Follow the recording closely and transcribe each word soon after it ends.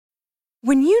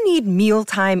When you need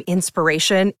mealtime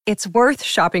inspiration, it's worth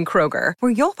shopping Kroger,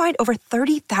 where you'll find over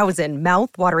 30,000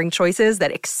 mouth-watering choices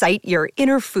that excite your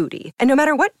inner foodie. And no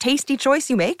matter what tasty choice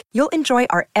you make, you'll enjoy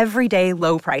our everyday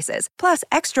low prices, plus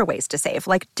extra ways to save,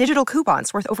 like digital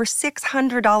coupons worth over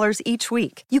 $600 each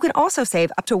week. You can also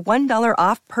save up to $1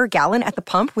 off per gallon at the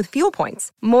pump with fuel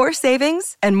points. More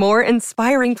savings and more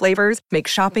inspiring flavors make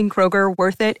shopping Kroger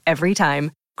worth it every time.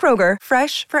 Kroger,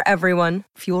 fresh for everyone.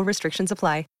 Fuel restrictions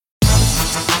apply.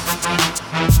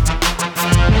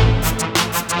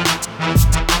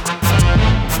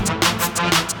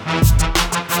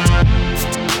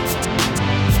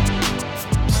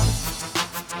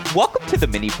 Welcome to the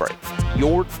Mini Break,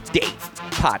 your daily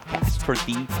podcast for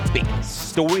the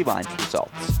biggest storylines,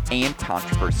 results, and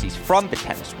controversies from the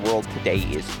tennis world. Today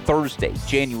is Thursday,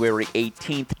 January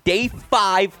 18th, day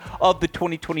 5 of the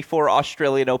 2024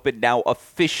 Australian Open, now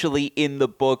officially in the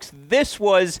books. This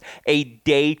was a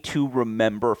day to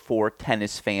remember for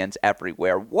tennis fans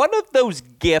everywhere. One of those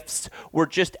gifts we're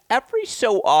just every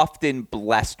so often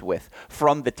blessed with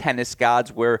from the tennis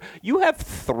gods, where you have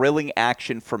thrilling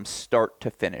action from start to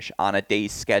finish on a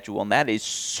day's schedule, and that is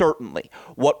certainly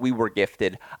what we were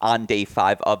gifted on day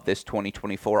 5 of this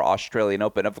 2024 Australian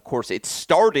Open. Of course, it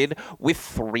started with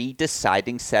 3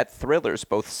 deciding set thrillers,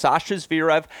 both Sasha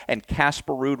Zverev and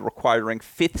Casper Ruud requiring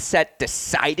 5th set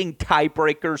deciding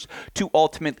tiebreakers to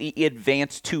ultimately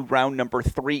advance to round number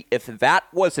 3. If that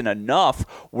wasn't enough,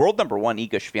 world number 1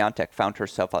 Iga Swiatek found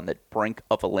herself on the brink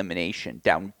of elimination,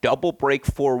 down double break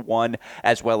 4-1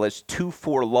 as well as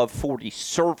 2-4 love 40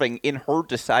 serving in her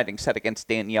deciding set against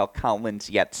Danielle Collins,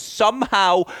 yet somehow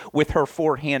with her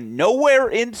forehand nowhere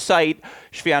in sight,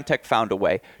 Swiatek found a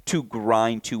way to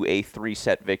grind to a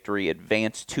 3-set victory,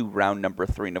 advance to round number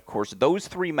 3. And of course, those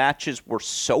 3 matches were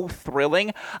so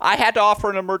thrilling, I had to offer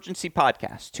an emergency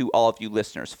podcast to all of you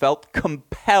listeners. Felt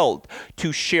compelled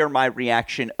to share my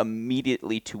reaction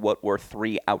immediately to what were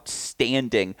 3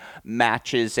 outstanding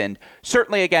matches. And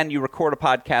certainly, again, you record a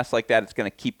podcast like that, it's going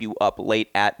to keep you up late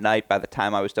at night. By the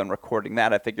time I was done recording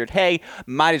that, I figured, hey,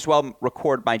 might as well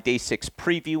record my day 6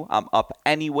 preview. I'm up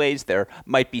anyways. There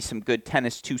might be some good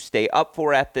tennis to stay up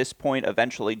for at this point.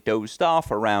 Eventually dozed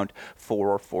off around 4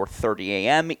 or 4:30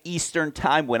 a.m. Eastern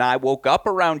time when I woke up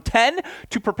around 10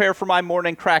 to prepare for my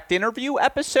morning cracked interview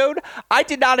episode. I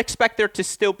did not expect there to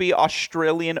still be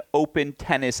Australian Open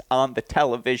tennis on the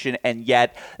television, and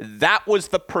yet that was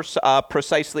the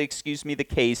precisely the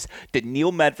case.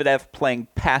 Daniil Medvedev playing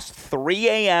past 3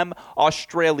 a.m.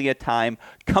 Australia time,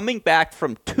 coming back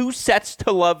from 2 sets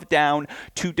to love down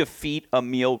to defeat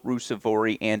Emil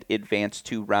Ruusuvuori and advance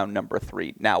to round number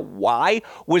 3. Now, why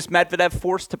was Medvedev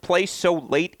forced to play so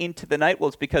late into the night? Well,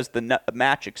 it's because the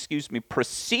match,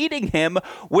 preceding him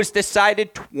was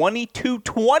decided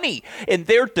 22-20 in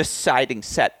their deciding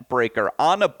set breaker.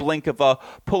 Anna Blinkova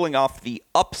pulling off the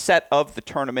upset of the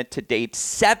tournament to date,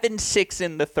 7-6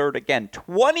 in the third. Again,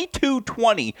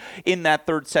 22-20 in that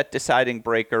third set deciding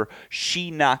breaker.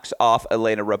 She knocks off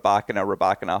Elena Rybakina.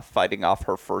 Rybakina fighting off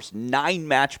her first 9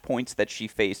 match points that she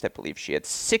faced. I believe she had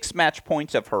 6 match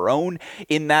points of her own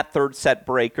in that third set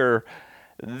breaker.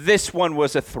 This one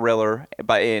was a thriller,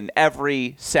 but in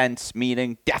every sense,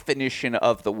 meaning, definition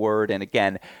of the word. And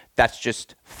again, that's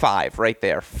just 5 right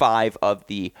there. 5 of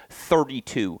the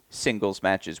 32 singles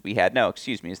matches we had. No,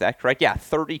 is that correct? Yeah,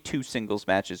 32 singles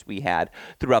matches we had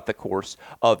throughout the course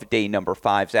of day number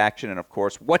 5's action. And of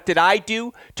course, what did I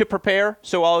do to prepare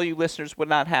so all you listeners would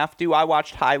not have to? I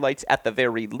watched highlights at the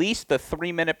very least, the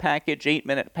 3-minute package,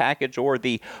 8-minute package, or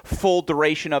the full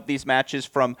duration of these matches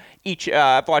from each.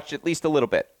 I've watched at least a little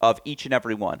bit of each and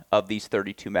every one of these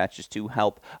 32 matches to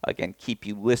help, again, keep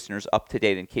you listeners up to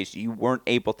date in case you weren't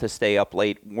able to stay up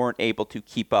late, weren't able to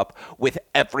keep up with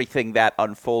everything that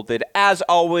unfolded. As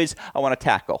always, I want to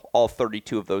tackle all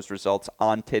 32 of those results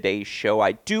on today's show.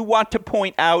 I do want to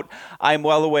point out, I'm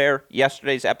well aware,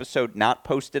 yesterday's episode not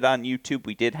posted on YouTube.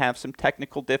 We did have some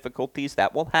technical difficulties.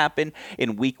 That will happen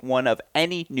in week 1 of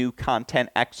any new content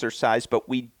exercise, but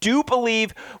we do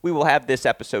believe we will have this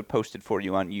episode posted for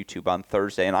you on YouTube on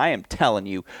Thursday. And I am telling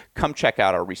you, come check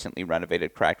out our recently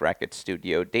renovated Cracked Racquet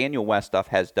studio. Daniel Westoff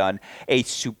has done a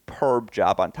superb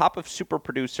job. On top of super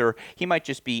producer, he might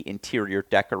just be interior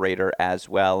decorator as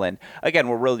well. And again,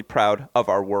 we're really proud of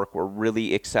our work. We're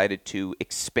really excited to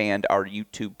expand our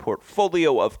YouTube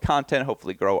portfolio of content,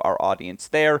 hopefully grow our audience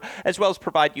there, as well as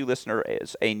provide you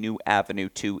listeners a new avenue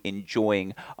to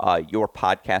enjoying your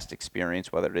podcast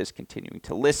experience, whether it is continuing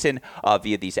to listen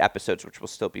via these episodes, which will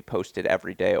still be posted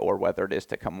every day, or whether it is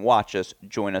to come watch us,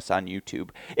 join us on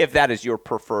YouTube if that is your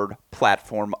preferred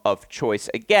platform of choice.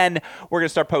 Again, we're going to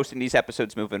start posting these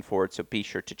episodes moving forward, so be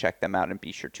sure to check them out and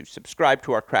be sure to subscribe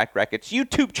to our Cracked Racquets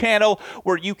YouTube channel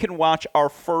where you can watch our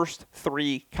first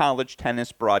 3 college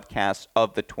tennis broadcasts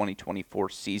of the 2024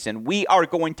 season. We are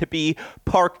going to be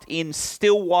parked in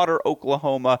Stillwater,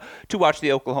 Oklahoma to watch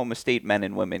the Oklahoma State men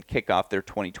and women kick off their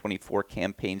 2024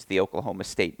 campaigns. The Oklahoma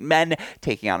State men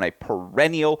taking on a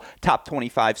perennial top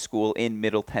 25 school in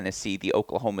Middle Tennessee. The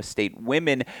Oklahoma State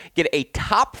women get a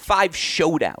top 5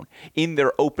 showdown in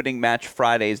their opening match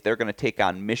Fridays. They're going to take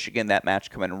on Michigan. That match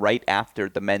coming right after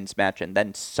the men's match. And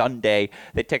then Sunday,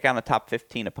 they take on a top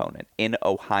 15 opponent in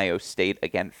Ohio State.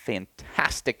 Again,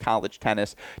 fantastic college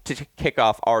tennis to kick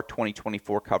off our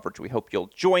 2024 coverage. We hope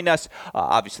you'll join us.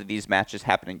 Obviously, these matches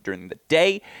happening during the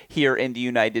day here in the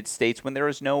United States when there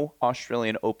is no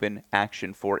Australian Open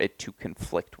action for it to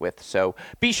conflict with. So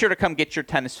be sure to come get your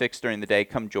tennis fix during the day.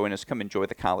 Come join us. Come enjoy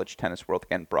the college tennis world.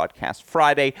 Again, broadcast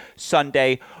Friday,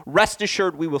 Sunday. Rest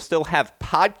assured, we will still have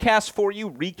podcasts for you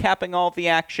recapping all of the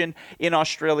action in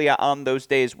Australia on those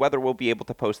days. Whether we'll be able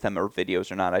to post them or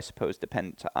videos or not, I suppose,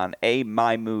 depends on A,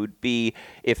 my mood, B,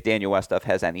 if Daniel Westhoff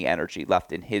has any energy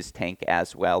left in his tank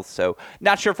as well. So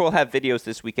not sure if we'll have videos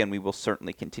this weekend. We will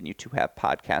certainly continue to have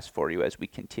podcasts for you as we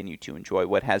continue to enjoy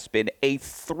what has been a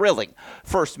thrilling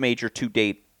first major to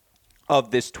date of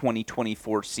this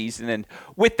 2024 season. And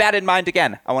with that in mind,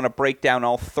 again, I want to break down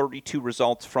all 32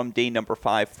 results from day number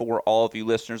 5 for all of you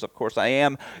listeners. Of course, I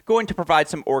am going to provide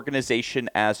some organization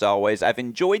as always. I've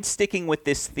enjoyed sticking with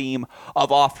this theme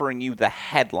of offering you the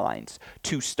headlines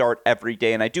to start every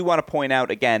day. And I do want to point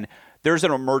out, again, there's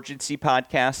an emergency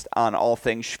podcast on all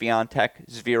things Swiatek,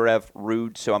 Zverev,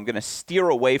 Ruud, so I'm going to steer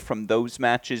away from those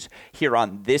matches here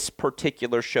on this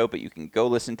particular show, but you can go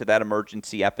listen to that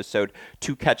emergency episode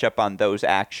to catch up on those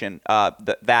action.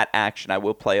 That action. I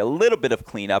will play a little bit of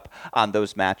cleanup on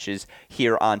those matches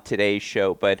here on today's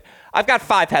show, but I've got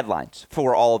 5 headlines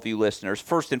for all of you listeners.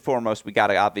 First and foremost, we got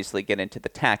to obviously get into the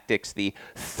tactics, the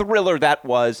thriller that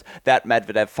was that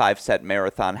Medvedev 5-set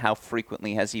marathon. How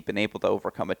frequently has he been able to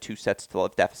overcome a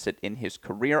 2-set-to-love deficit in his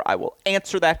career? I will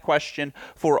answer that question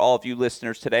for all of you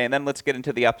listeners today. And then let's get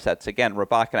into the upsets. Again,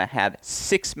 Rybakina had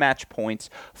 6 match points,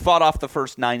 fought off the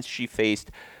first 9 she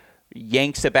faced,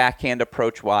 yanks a backhand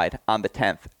approach wide on the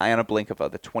 10th. Ayana Blinkova,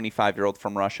 the 25-year-old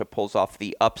from Russia, pulls off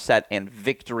the upset and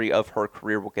victory of her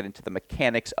career. We'll get into the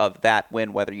mechanics of that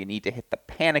win, whether you need to hit the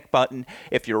panic button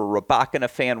if you're a Rybakina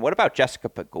fan. What about Jessica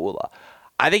Pegula?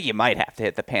 I think you might have to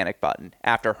hit the panic button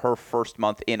after her first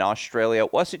month in Australia.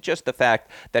 It wasn't just the fact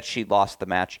that she lost the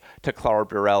match to Clara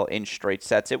Burel in straight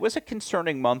sets. It was a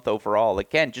concerning month overall.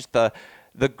 Again, just the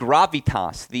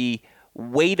gravitas, the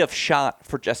weight of shot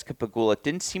for Jessica Pegula. It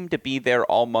didn't seem to be there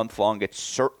all month long. It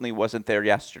certainly wasn't there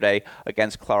yesterday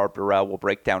against Clara Burel. We'll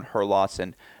break down her loss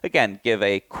and, again, give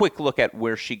a quick look at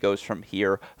where she goes from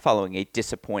here following a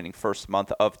disappointing first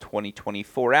month of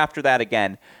 2024. After that,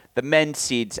 again, the men's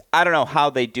seeds, I don't know how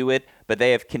they do it, but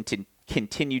they have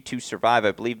continued to survive.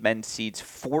 I believe men's seeds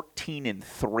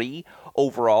 14-3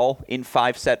 overall in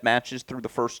 5-set matches through the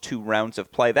first 2 rounds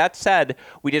of play. That said,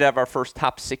 we did have our first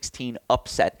top 16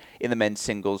 upset in the men's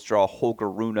singles draw. Holger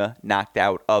Rune knocked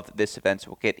out of this event,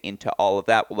 so we'll get into all of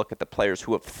that. We'll look at the players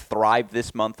who have thrived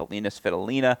this month: Alina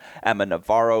Svitolina, Emma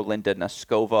Navarro, Linda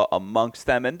Noskova amongst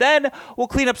them. And then we'll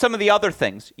clean up some of the other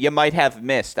things you might have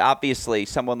missed. Obviously,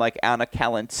 someone like Anna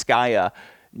Kalinskaya,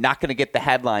 not going to get the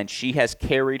headlines. She has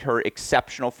carried her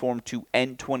exceptional form to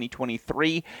end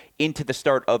 2023 into the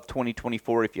start of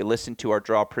 2024. If you listen to our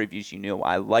draw previews, you knew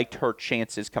I liked her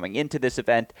chances coming into this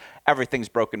event. Everything's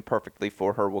broken perfectly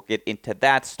for her. We'll get into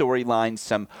that storyline.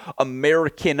 Some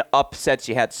American upsets.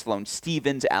 You had Sloane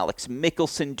Stephens, Alex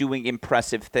Mickelson doing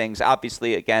impressive things.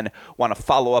 Obviously, again, want to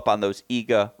follow up on those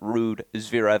Iga, Ruud,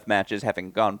 Zverev matches,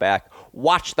 having gone back.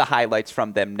 Watch the highlights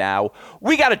from them now.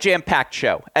 We got a jam-packed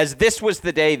show, as this was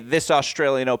the day this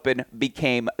Australian Open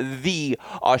became the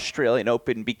Australian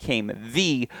Open, became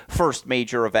the first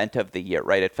major event of the year,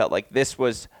 right? It felt like this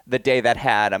was the day that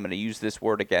had, I'm going to use this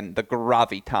word again, the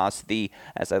gravitas, the,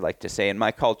 as I like to say in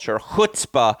my culture,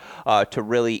 chutzpah, to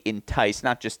really entice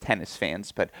not just tennis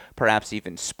fans, but perhaps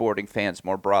even sporting fans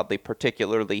more broadly,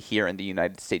 particularly here in the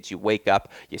United States. You wake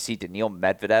up, you see Daniil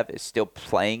Medvedev is still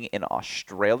playing in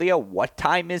Australia. What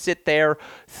time is it there?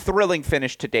 Thrilling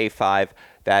finish to day 5.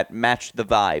 that matched the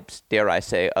vibes, dare I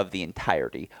say, of the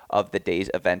entirety of the day's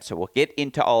event. So we'll get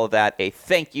into all of that. A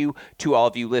thank you to all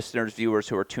of you listeners, viewers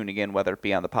who are tuning in, whether it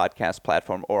be on the podcast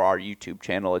platform or our YouTube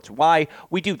channel. It's why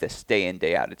we do this day in,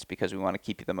 day out. It's because we want to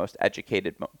keep you the most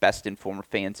educated, best informed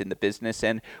fans in the business,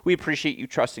 and we appreciate you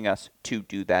trusting us to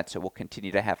do that. So we'll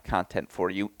continue to have content for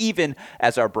you, even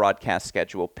as our broadcast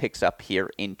schedule picks up here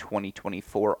in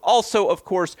 2024. Also, of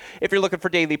course, if you're looking for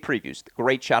daily previews, the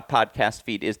Great Shot podcast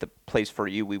feed is the place for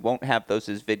you. We won't have those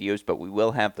as videos, but we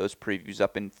will have those previews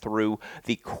up and through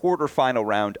the quarterfinal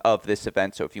round of this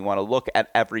event. So if you want to look at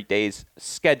every day's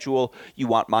schedule, you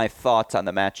want my thoughts on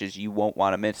the matches you won't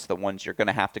want to miss, the ones you're going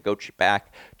to have to go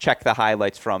back, check the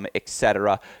highlights from,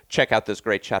 etc. Check out those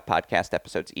Great Shot podcast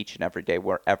episodes each and every day,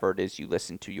 wherever it is you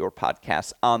listen to your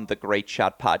podcasts on the Great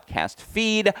Shot podcast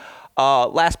feed.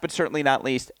 Last but certainly not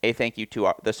least, a thank you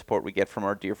to the support we get from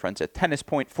our dear friends at Tennis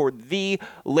Point for the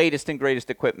latest and greatest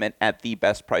equipment at the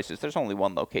best prices. There's only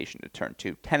one location to turn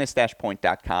to,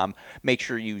 tennis-point.com. Make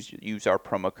sure you use our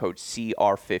promo code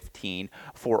CR15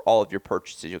 for all of your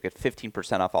purchases. You'll get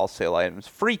 15% off all sale items,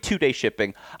 free 2-day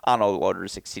shipping on all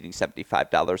orders exceeding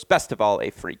 $75. Best of all, a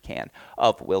free can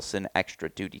of Wilson Extra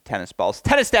Duty tennis balls.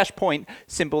 Tennis-Point,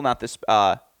 symbol, not the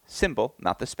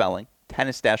spelling.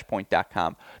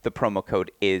 tennis-point.com. The promo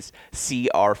code is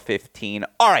CR15.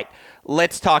 All right,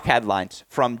 let's talk headlines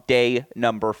from day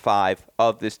number 5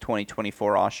 of this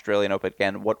 2024 Australian Open.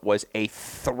 Again, what was a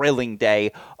thrilling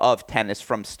day of tennis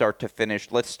from start to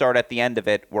finish. Let's start at the end of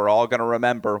it. We're all going to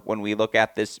remember when we look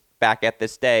at this back at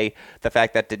this day, the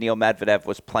fact that Daniil Medvedev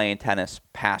was playing tennis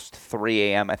past 3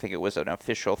 a.m. I think it was an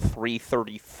official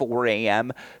 3:34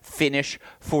 a.m. finish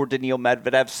for Daniil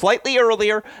Medvedev. Slightly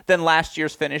earlier than last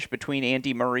year's finish between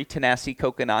Andy Murray, Thanasi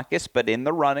Kokkinakis, but in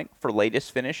the running for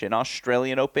latest finish in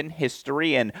Australian Open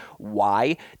history. And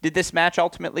why did this match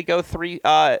ultimately go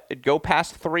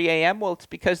past 3 a.m.? Well, it's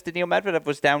because Daniil Medvedev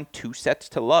was down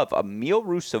 2-0. Emil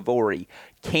Ruusuvuori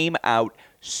came out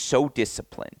so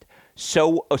disciplined,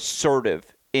 so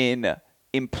assertive in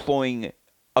employing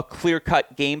a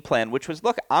clear-cut game plan, which was,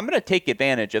 look, I'm going to take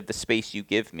advantage of the space you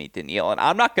give me, Daniil, and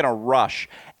I'm not going to rush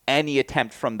any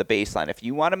attempt from the baseline. If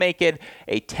you want to make it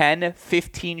a 10,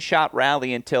 15-shot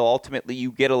rally until ultimately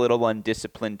you get a little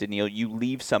undisciplined, Daniil, you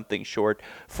leave something short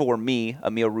for me,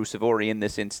 Emil Ruusuvuori in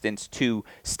this instance, to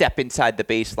step inside the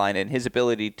baseline, and his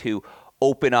ability to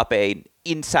open up a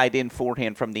inside-in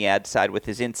forehand from the ad side with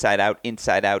his inside-out,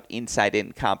 inside-out,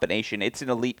 inside-in combination. It's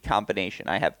an elite combination.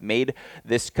 I have made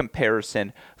this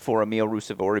comparison for Emil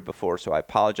Ruusuvuori before, so I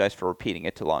apologize for repeating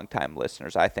it to long-time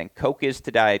listeners. I think Coke is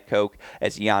to Diet Coke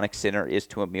as Jannik Sinner is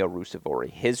to Emil Ruusuvuori.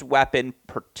 His weapon,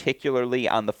 particularly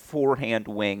on the forehand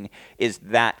wing, is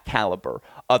that caliber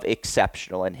of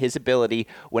exceptional. And his ability,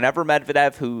 whenever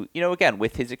Medvedev, who, again,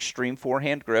 with his extreme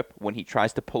forehand grip, when he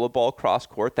tries to pull a ball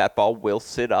cross-court, that ball will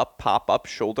sit up, pop up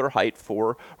shoulder height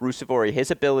for Ruusuvuori. His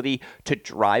ability to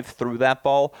drive through that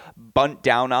ball, bunt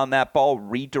down on that ball,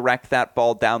 redirect that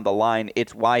ball down the line,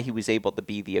 it's why he was able to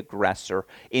be the aggressor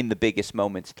in the biggest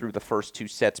moments through the first 2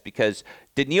 sets, because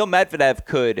Daniil Medvedev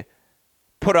could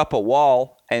put up a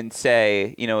wall and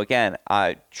say, again,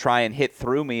 try and hit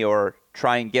through me or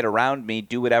try and get around me,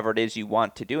 do whatever it is you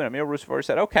want to do. And Emil Ruusuvuori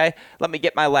said, okay, let me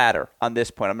get my ladder on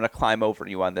this point. I'm going to climb over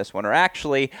you on this one. Or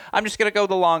actually, I'm just going to go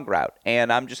the long route,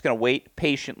 and I'm just going to wait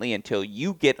patiently until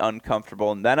you get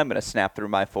uncomfortable, and then I'm going to snap through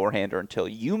my forehand, or until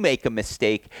you make a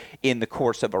mistake in the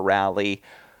course of a rally.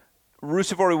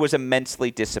 Ruusuvuori was immensely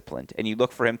disciplined, and you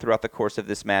look for him throughout the course of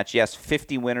this match. Yes,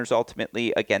 50 winners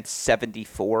ultimately against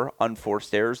 74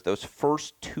 unforced errors. Those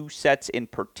first 2 sets in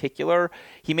particular,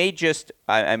 he made just,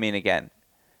 again,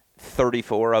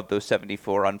 34 of those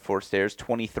 74 unforced errors,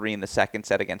 23 in the second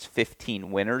set against 15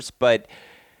 winners. But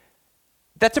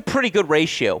that's a pretty good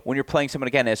ratio when you're playing someone,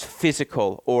 again, as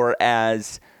physical or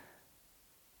as,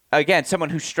 again, someone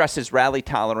who stresses rally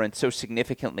tolerance so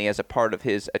significantly as a part of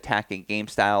his attacking game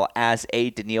style as a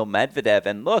Daniil Medvedev.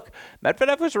 And look,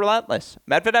 Medvedev was relentless.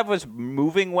 Medvedev was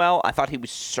moving well. I thought he was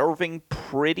serving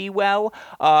pretty well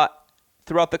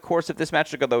throughout the course of this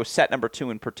match, although set number 2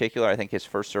 in particular, I think his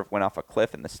first serve went off a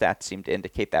cliff, and the stats seem to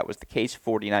indicate that was the case,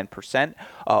 49%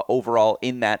 overall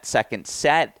in that second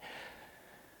set.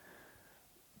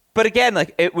 But again,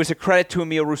 it was a credit to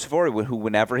Emil Ruusuvuori, who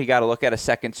whenever he got a look at a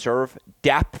second serve,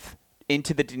 depth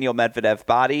into the Daniil Medvedev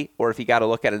body, or if he got a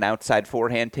look at an outside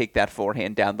forehand, take that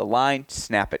forehand down the line,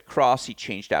 snap it cross. He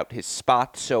changed out his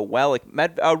spot so well.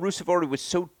 Ruusuvuori was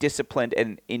so disciplined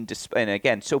and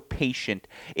again, so patient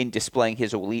in displaying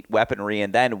his elite weaponry.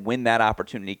 And then when that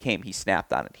opportunity came, he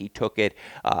snapped on it. He took it.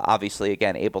 Obviously,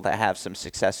 again, able to have some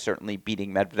success, certainly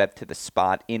beating Medvedev to the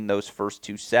spot in those first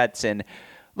 2 sets. And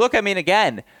Look, I mean,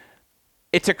 again,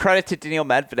 it's a credit to Daniil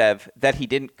Medvedev that he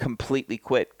didn't completely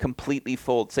quit, completely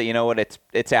fold, say, you know what,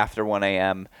 it's after 1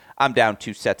 a.m., I'm down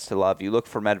 2-0. You look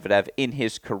for Medvedev in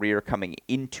his career coming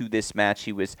into this match.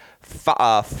 He was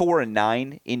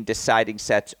 4-9 in deciding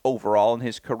sets overall in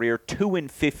his career,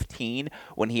 2-15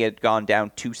 when he had gone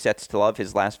down 2-0.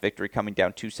 His last victory coming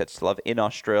down 2-0 in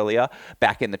Australia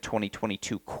back in the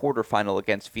 2022 quarterfinal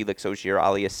against Felix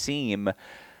Auger-Aliassime.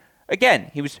 Again,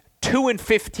 he was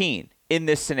 2-15 in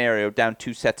this scenario, down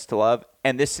 2-0,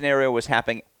 and this scenario was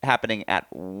happening at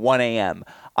 1 a.m.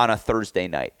 on a Thursday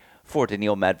night for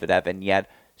Daniil Medvedev, and yet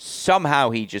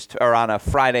somehow or on a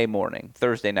Friday morning,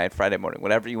 Thursday night, Friday morning,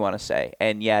 whatever you want to say,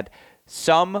 and yet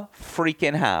some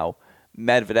freaking how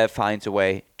Medvedev finds a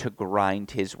way to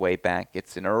grind his way back.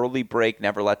 It's an early break,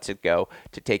 never lets it go,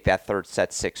 to take that third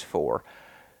set 6-4.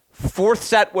 Fourth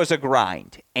set was a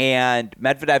grind, and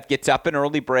Medvedev gets up an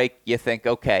early break. You think,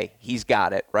 okay, he's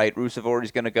got it, right?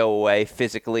 Ruusuvuori's going to go away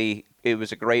physically. It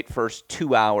was a great first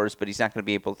 2 hours, but he's not going to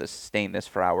be able to sustain this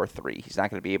for hour 3. He's not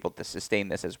going to be able to sustain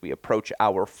this as we approach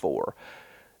hour 4.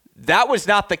 That was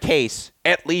not the case,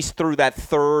 at least through that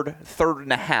third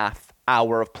and a half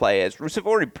hour of play, as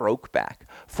Ruusuvuori broke back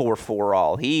 4-4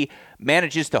 all. He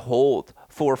manages to hold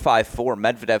 4-5-4,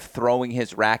 Medvedev throwing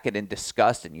his racket in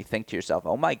disgust, and you think to yourself,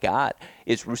 oh my God,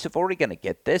 is Ruusuvuori going to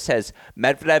get this? Has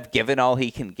Medvedev given all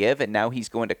he can give, and now he's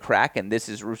going to crack, and this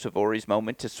is Ruusuvuori's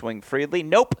moment to swing freely?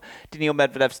 Nope. Daniil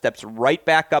Medvedev steps right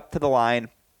back up to the line,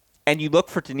 and you look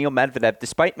for Daniil Medvedev,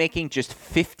 despite making just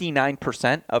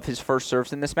 59% of his first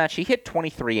serves in this match, he hit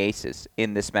 23 aces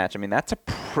in this match. I mean, that's a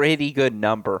pretty good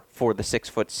number for the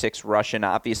 6'6" Russian.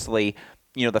 Obviously,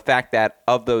 you know, the fact that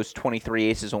of those 23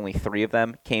 aces, only 3 of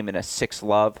them came in a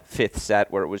 6-love fifth set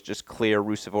where it was just clear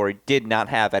Ruusuvuori did not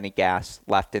have any gas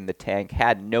left in the tank,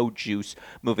 had no juice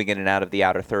moving in and out of the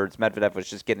outer thirds. Medvedev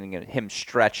was just getting him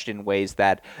stretched in ways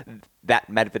that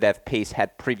Medvedev pace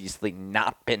had previously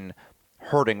not been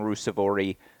hurting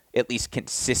Ruusuvuori, at least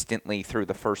consistently through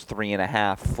the first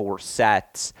 3.5, 4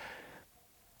 sets.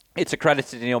 It's a credit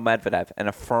to Daniil Medvedev and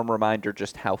a firm reminder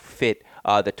just how fit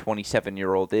the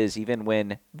 27-year-old is, even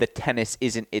when the tennis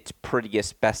isn't its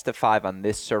prettiest. Best of 5 on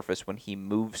this surface when he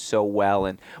moves so well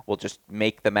and will just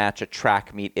make the match a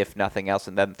track meet, if nothing else,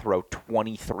 and then throw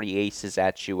 23 aces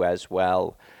at you as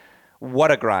well.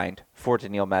 What a grind for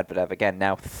Daniil Medvedev. Again,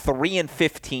 now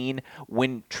 3-15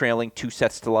 when trailing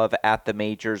 2-0 at the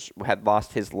majors. Had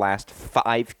lost his last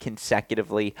 5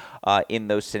 consecutively in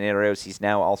those scenarios. He's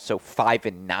now also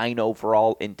 5-9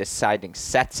 overall in deciding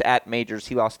sets at majors.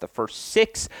 He lost the first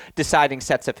 6 deciding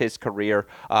sets of his career.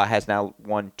 Has now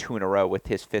won 2 in a row with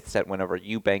his 5th set win over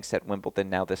Eubanks at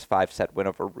Wimbledon. Now this 5-set win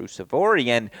over Ruusuvuori.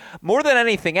 And more than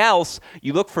anything else,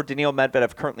 you look for Daniil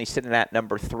Medvedev currently sitting at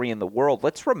number 3 in the world.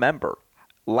 Let's remember,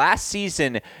 last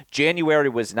season, January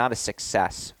was not a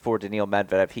success for Daniil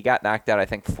Medvedev. He got knocked out, I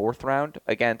think, third round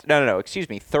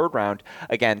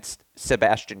against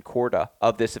Sebastian Korda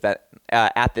of this event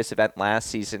at this event last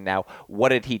season. Now, what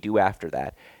did he do after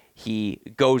that? He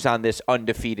goes on this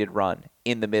undefeated run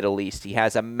in the Middle East. He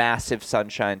has a massive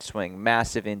Sunshine Swing,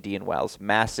 massive Indian Wells,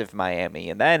 massive Miami.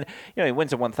 And then, he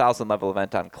wins a 1,000 level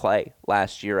event on clay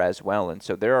last year as well. And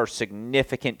so there are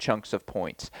significant chunks of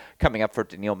points coming up for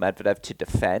Daniil Medvedev to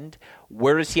defend.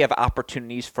 Where does he have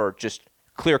opportunities for just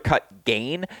clear-cut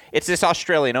gain? It's this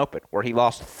Australian Open where he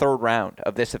lost third round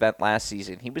of this event last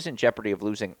season. He was in jeopardy of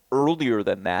losing earlier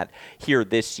than that here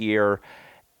this year,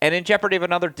 and in jeopardy of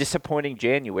another disappointing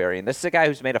January. And this is a guy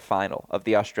who's made a final of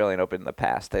the Australian Open in the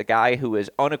past, a guy who has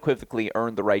unequivocally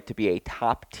earned the right to be a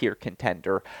top-tier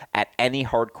contender at any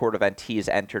hard court event he has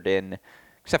entered in,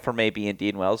 except for maybe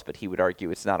Indian Wells, but he would argue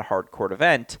it's not a hard court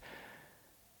event.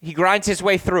 He grinds his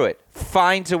way through it,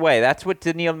 finds a way. That's what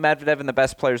Daniil Medvedev and the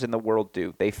best players in the world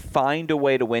do. They find a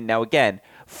way to win. Now, again,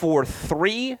 for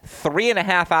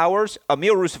 3.5 hours,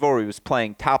 Emil Ruusuvuori was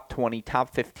playing top 20,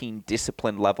 top 15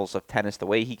 disciplined levels of tennis. The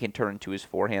way he can turn into his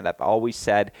forehand, I've always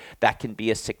said that can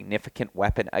be a significant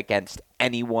weapon against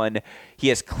anyone. He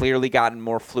has clearly gotten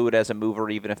more fluid as a mover,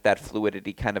 even if that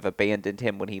fluidity kind of abandoned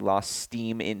him when he lost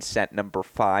steam in set number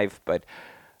 5. But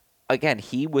again,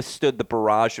 he withstood the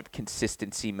barrage of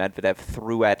consistency Medvedev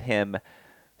threw at him,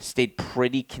 stayed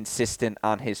pretty consistent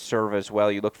on his serve as well.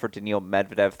 You look for Daniil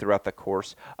Medvedev throughout the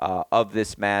course of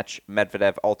this match.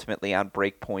 Medvedev ultimately on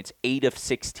break points, 8 of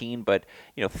 16, but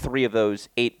 3 of those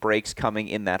 8 breaks coming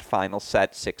in that final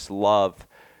set, 6-love.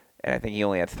 And I think he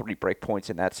only had 3 break points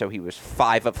in that, so he was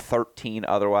 5 of 13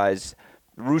 otherwise.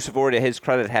 Ruusuvuori, to his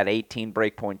credit, had 18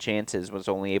 break point chances, was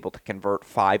only able to convert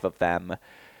 5 of them.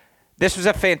 This was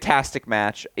a fantastic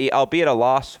match, albeit a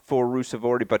loss for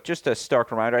Ruusuvuori, but just a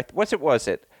stark reminder. Was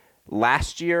it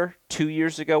last year, 2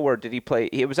 years ago, where did he play?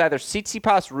 It was either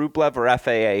Tsitsipas, Rublev, or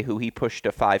FAA, who he pushed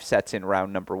to 5 sets in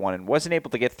round number 1 and wasn't able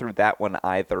to get through that one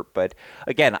either. But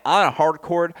again, on a hard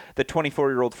court, the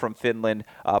 24-year-old from Finland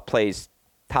plays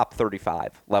top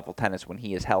 35 level tennis when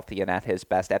he is healthy and at his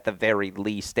best, at the very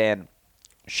least. And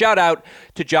shout out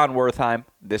to John Wertheim.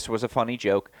 This was a funny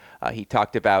joke. He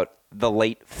talked about the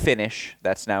late Finnish.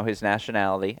 That's now his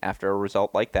nationality after a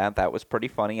result like that. That was pretty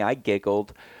funny. I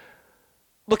giggled.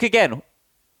 Look, again,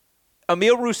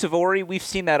 Emil Ruusuvuori, we've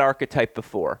seen that archetype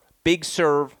before. Big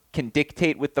serve, can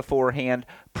dictate with the forehand,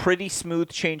 pretty smooth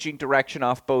changing direction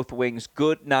off both wings,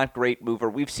 good, not great mover.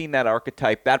 We've seen that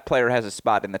archetype. That player has a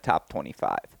spot in the top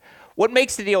 25. What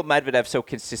makes Daniil Medvedev so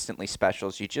consistently special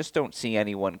is you just don't see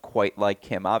anyone quite like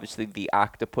him. Obviously, the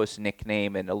octopus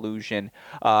nickname and alluding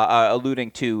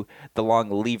to the long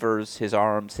levers his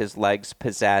arms, his legs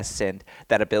possess, and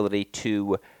that ability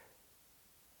to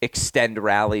extend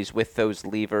rallies with those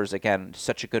levers. Again,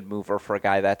 such a good mover for a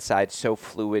guy that size, so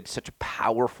fluid, such a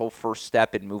powerful first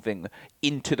step in moving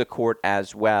into the court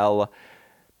as well.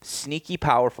 Sneaky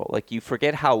powerful. Like, you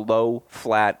forget how low,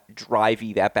 flat,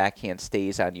 drivey that backhand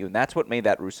stays on you, and that's what made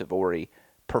that Ruusuvuori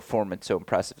performance so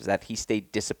impressive, is that he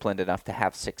stayed disciplined enough to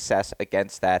have success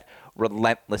against that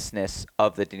relentlessness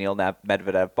of the Daniil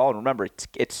Medvedev ball. And remember,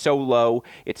 it's so low,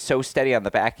 it's so steady on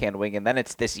the backhand wing, and then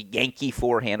it's this Yankee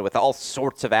forehand with all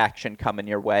sorts of action coming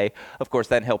your way. Of course,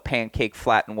 then he'll pancake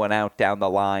flatten one out down the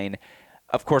line.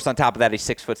 Of course, on top of that, he's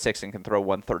 6'6" and can throw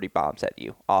 130 bombs at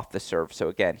you off the serve. So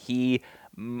again,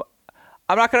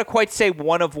 I'm not going to quite say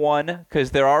one of one,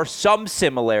 because there are some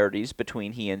similarities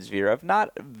between he and Zverev.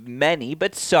 Not many,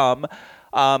 but some.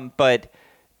 Again,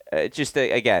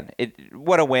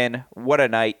 what a win. What a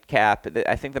nightcap.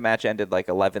 I think the match ended like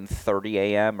 11:30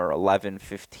 a.m. or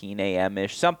 11:15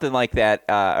 a.m.-ish, something like that,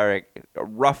 or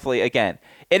roughly. Again,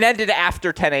 it ended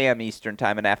after 10 a.m. Eastern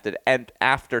time and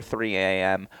after 3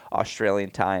 a.m.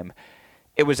 Australian time.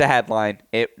 It was a headline.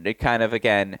 It kind of,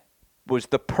 again, was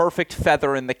the perfect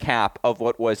feather in the cap of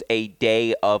what was a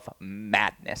day of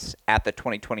madness at the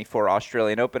 2024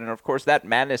 Australian Open. And, of course, that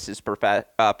madness is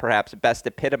perhaps best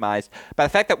epitomized by the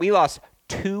fact that we lost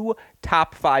 2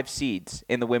 top 5 seeds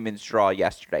in the women's draw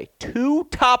yesterday. 2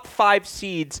 top 5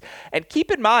 seeds. And keep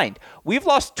in mind, we've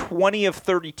lost 20 of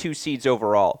 32 seeds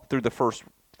overall through the first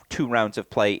 2 rounds of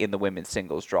play in the women's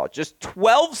singles draw. Just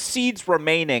 12 seeds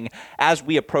remaining as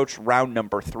we approach round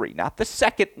number 3. Not the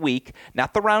second week,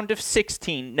 not the round of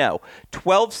 16, no.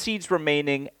 12 seeds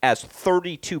remaining as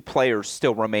 32 players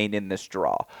still remain in this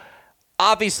draw.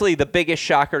 Obviously, the biggest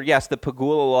shocker, yes, the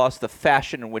Pegula loss, the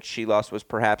fashion in which she lost was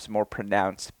perhaps more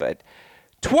pronounced, but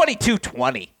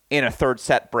 22-20 in a third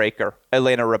set breaker.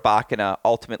 Elena Rybakina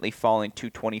ultimately falling to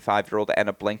 25-year-old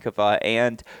Anna Blinkova.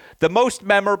 And the most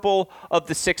memorable of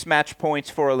the 6 match points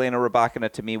for Elena Rybakina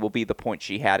to me will be the point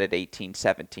she had at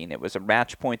 18-17. It was a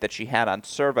match point that she had on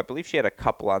serve. I believe she had a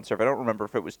couple on serve. I don't remember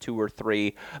if it was 2 or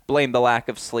 3. Blame the lack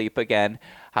of sleep again.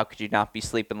 How could you not be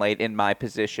sleeping late in my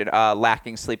position,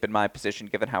 lacking sleep in my position,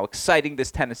 given how exciting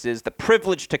this tennis is, the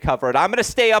privilege to cover it. I'm going to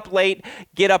stay up late,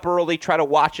 get up early, try to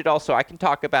watch it all so I can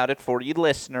talk about it for you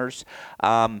listeners.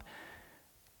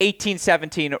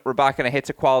 18-17, Rybakina hits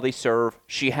a quality serve.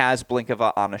 She has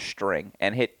Blinkova on a string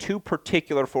and hit 2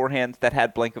 particular forehands that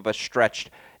had Blinkova stretched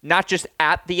not just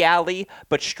at the alley,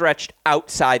 but stretched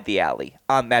outside the alley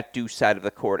on that deuce side of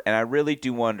the court. And I really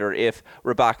do wonder if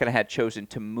Rybakina had chosen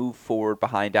to move forward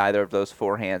behind either of those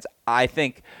forehands. I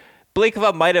think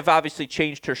Blinkova might have obviously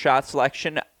changed her shot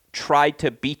selection, tried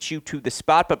to beat you to the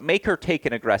spot, but make her take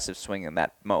an aggressive swing in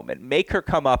that moment. Make her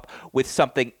come up with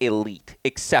something elite,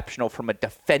 exceptional from a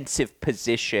defensive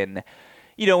position.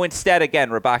 Instead, again,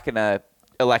 Rybakina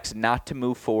elects not to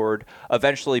move forward.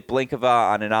 Eventually,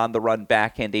 Blinkova on an on-the-run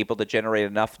backhand able to generate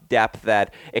enough depth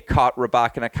that it caught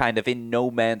Rybakina kind of in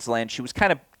no man's land. She was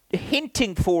kind of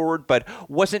hinting forward, but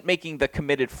wasn't making the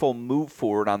committed full move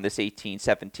forward on this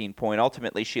 18-17 point.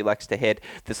 Ultimately, she elects to hit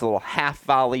this little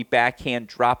half-volley backhand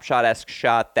drop shot-esque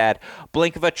shot that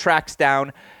Blinkova tracks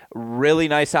down. Really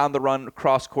nice on-the-run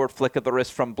cross-court flick of the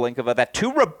wrist from Blinkova. That,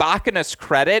 to Rybakina's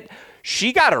credit,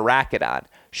 she got a racket on.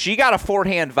 She got a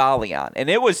forehand volley on, and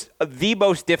it was the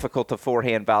most difficult of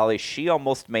forehand volleys. She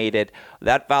almost made it.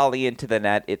 That volley into the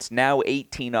net. It's now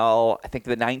 18-all. I think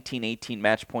the 19-18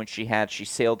 match point she had, she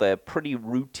sailed a pretty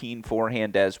routine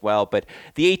forehand as well, but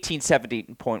the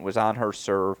 18-17 point was on her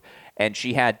serve, and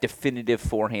she had definitive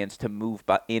forehands to move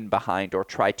in behind or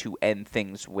try to end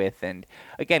things with, and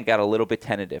again, got a little bit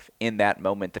tentative in that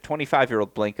moment. The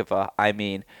 25-year-old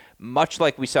Blinkova, much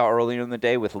like we saw earlier in the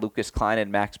day with Lucas Klein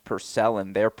and Max Purcell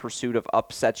in their pursuit of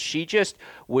upsets. She just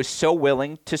was so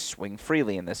willing to swing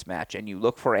freely in this match. And you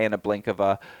look for Anna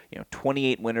Blinkova,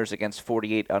 28 winners against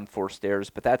 48 unforced errors,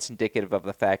 but that's indicative of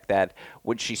the fact that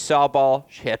when she saw ball,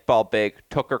 she hit ball big,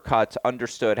 took her cuts,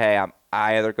 understood, hey,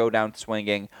 I either go down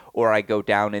swinging or I go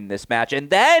down in this match. And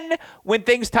then when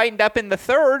things tightened up in the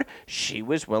third, she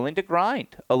was willing to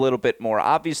grind a little bit more.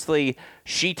 Obviously,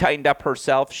 she tightened up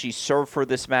herself. She served for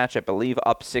this match, I believe,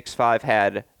 up 6-5,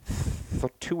 had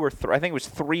 2 or 3, I think it was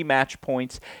 3 match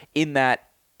points in that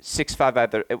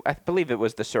 6-5, I believe it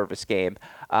was the service game.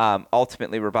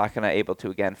 Ultimately, Rybakina able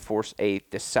to, again, force a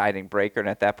deciding breaker. And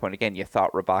at that point, again, you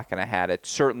thought Rybakina had it.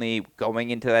 Certainly, going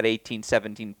into that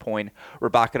 18-17 point,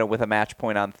 Rybakina with a match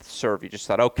point on serve, you just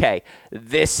thought, okay,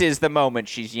 this is the moment.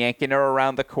 She's yanking her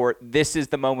around the court. This is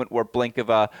the moment where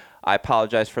Blinkova, I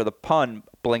apologize for the pun,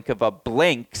 Blinkova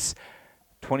blinks.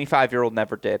 25-year-old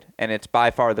never did, and it's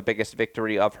by far the biggest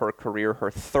victory of her career,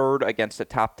 her third against a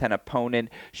top 10 opponent.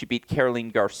 She beat Caroline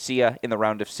Garcia in the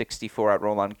round of 64 at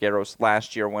Roland Garros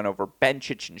last year, went over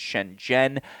Bencic and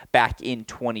Shenzhen back in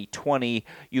 2020.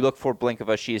 You look for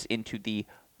Blinkova, she is into the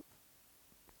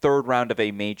third round of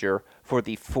a major for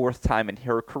the 4th time in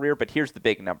her career, but here's the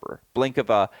big number.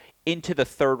 Blinkova into the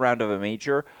third round of a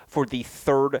major for the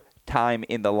 3rd time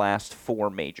in the last 4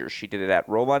 majors. She did it at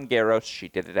Roland Garros. She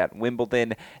did it at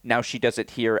Wimbledon. Now she does it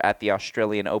here at the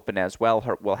Australian Open as well.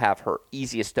 Will have her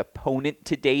easiest opponent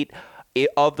to date.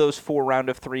 Of those 4 round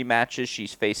of 3 matches,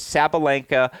 she's faced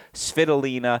Sabalenka,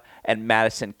 Svitolina, and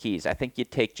Madison Keys. I think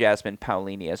you'd take Jasmine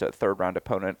Paolini as a 3rd round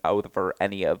opponent over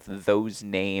any of those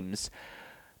names.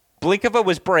 Blinkova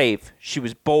was brave. She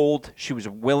was bold. She was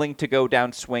willing to go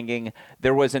down swinging.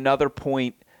 There was another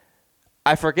point.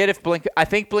 I forget if I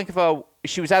think Blinkova,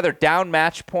 she was either down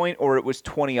match point or it was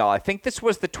 20-all. I think this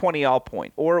was the 20-all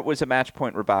point, or it was a match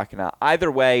point Rybakina.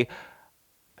 Either way,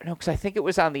 no, because I think it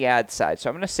was on the ad side.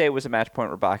 So I'm going to say it was a match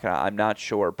point Rybakina. I'm not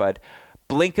sure, but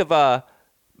Blinkova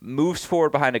moves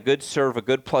forward behind a good serve, a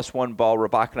good +1 ball.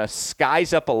 Rybakina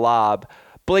skies up a lob.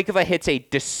 Blinkova hits a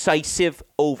decisive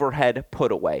overhead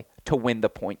put away to win the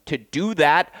point. To do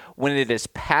that when it is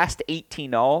past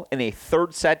 18-all in a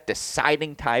 3rd set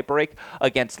deciding tiebreak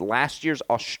against last year's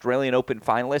Australian Open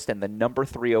finalist and the number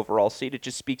 3 overall seed, it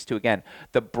just speaks to, again,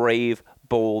 the brave,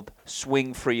 bold,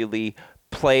 swing freely,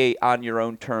 play on your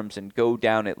own terms and go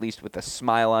down at least with a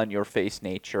smile on your face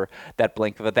nature that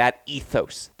Blinkova, that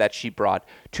ethos that she brought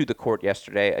to the court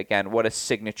yesterday. Again, what a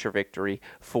signature victory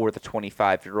for the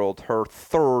 25-year-old. Her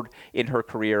 3rd in her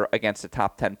career against a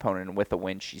top 10 opponent, and with a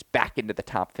win, she's back into the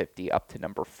top 50, up to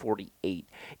number 48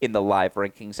 in the live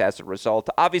rankings as a result.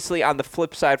 Obviously, on the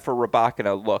flip side for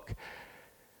Rybakina, look,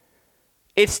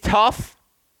 it's tough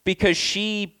because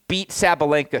she beat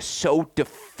Sabalenka so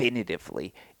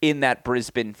definitively in that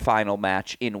Brisbane final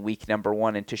match in week number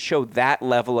 1. And to show that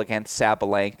level against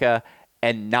Sabalenka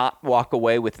and not walk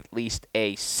away with at least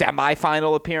a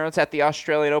semifinal appearance at the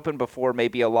Australian Open before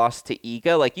maybe a loss to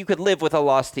Iga. Like, you could live with a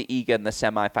loss to Iga in the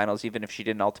semifinals, even if she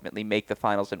didn't ultimately make the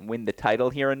finals and win the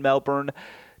title here in Melbourne.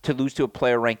 To lose to a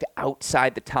player ranked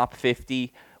outside the top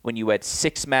 50 when you had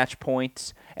 6 match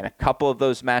points, and a couple of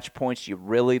those match points you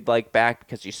really like back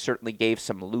because you certainly gave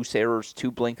some loose errors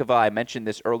to Blinkova. I mentioned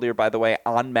this earlier, by the way,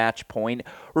 on match point.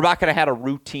 Rybakina had a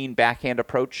routine backhand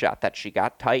approach shot that she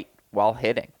got tight while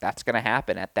hitting. That's going to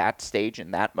happen at that stage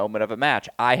in that moment of a match.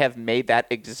 I have made that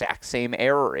exact same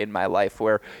error in my life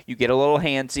where you get a little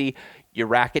handsy, your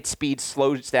racket speed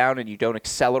slows down, and you don't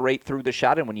accelerate through the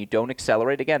shot. And when you don't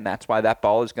accelerate, again, that's why that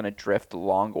ball is going to drift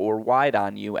long or wide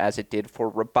on you, as it did for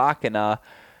Rybakina.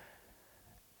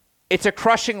 It's a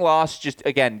crushing loss, just,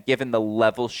 again, given the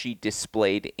level she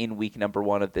displayed in week number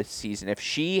 1 of this season. If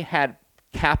she had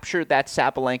captured that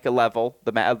Sabalenka level,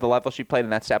 the level she played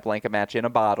in that Sabalenka match in a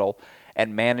bottle,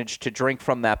 and managed to drink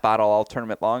from that bottle all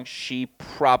tournament long, she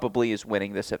probably is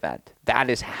winning this event. That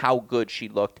is how good she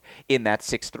looked in that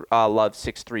Love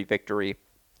 6-3 victory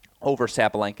over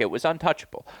Sabalenka. It was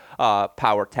untouchable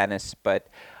power tennis, but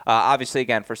obviously,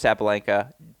 again, for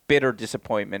Sabalenka, bitter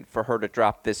disappointment for her to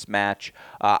drop this match.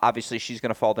 Obviously, she's going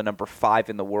to fall to number 5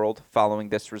 in the world following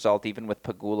this result. Even with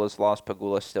Pegula's loss,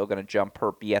 Pegula's still going to jump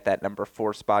her, be at that number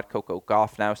 4 spot. Coco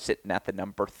Gauff now sitting at the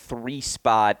number 3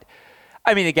 spot.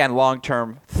 I mean, again,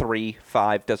 long-term, 3,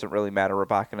 5, doesn't really matter.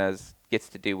 Rybakina gets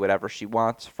to do whatever she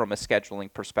wants from a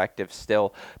scheduling perspective.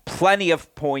 Still plenty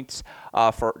of points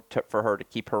for her to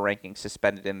keep her ranking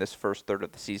suspended in this first third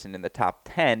of the season in the top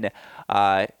 10.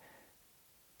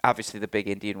 Obviously, the big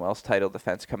Indian Wells title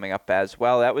defense coming up as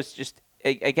well. That was just,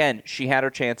 again, she had her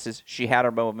chances. She had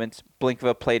her moments.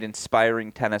 Blinkova played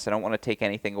inspiring tennis. I don't want to take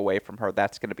anything away from her.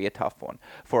 That's going to be a tough one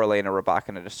for Elena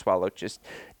Rybakina to swallow. Just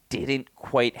didn't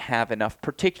quite have enough,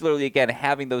 particularly, again,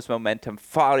 having those momentum,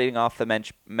 fighting off the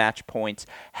match points,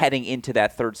 heading into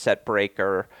that third set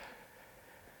breaker.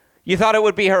 You thought it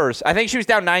would be hers. I think she was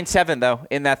down 9-7, though,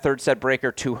 in that third set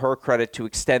breaker, to her credit, to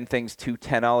extend things to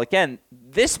 10-all. Again,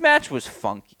 this match was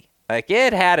funky. Like,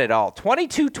 it had it all.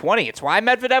 22-20. It's why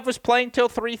Medvedev was playing till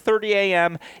 3:30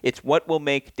 a.m. It's what will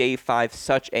make Day 5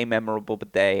 such a memorable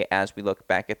day as we look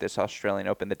back at this Australian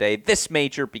Open. The day this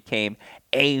major became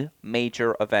a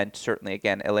major event. Certainly,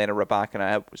 again, Elena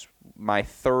Rybakina was my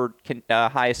third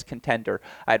highest contender.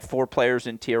 I had 4 players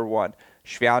in Tier 1.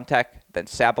 Swiatek, then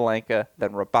Sabalenka,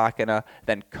 then Rybakina,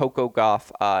 then Coco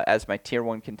Gauff as my Tier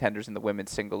 1 contenders in the women's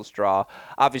singles draw.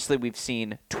 Obviously, we've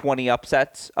seen 20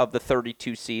 upsets of the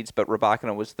 32 seeds, but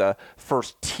Rybakina was the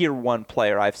first Tier 1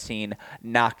 player I've seen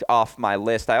knocked off my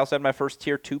list. I also had my first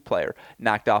Tier 2 player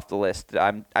knocked off the list.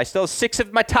 I still have 6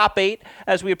 of my top 8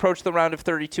 as we approach the round of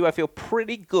 32. I feel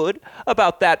pretty good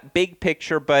about that big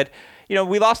picture, but you know,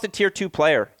 we lost a Tier 2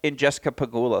 player in Jessica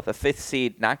Pegula, the 5th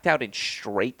seed, knocked out in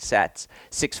straight sets,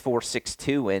 6-4,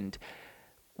 6-2. And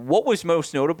what was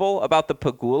most notable about the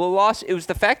Pegula loss, it was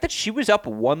the fact that she was up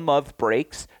 1-love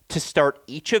breaks to start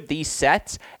each of these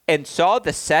sets and saw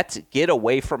the sets get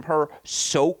away from her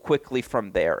so quickly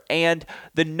from there. And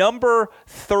the number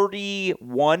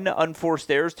 31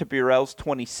 unforced errors to Burel's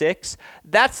 26,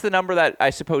 that's the number that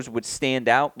I suppose would stand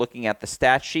out looking at the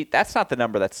stat sheet. That's not the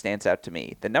number that stands out to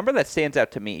me. The number that stands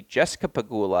out to me, Jessica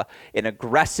Pegula, an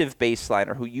aggressive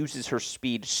baseliner who uses her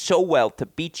speed so well to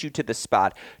beat you to the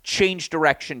spot, change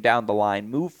direction down the line,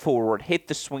 move forward, hit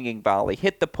the swinging volley,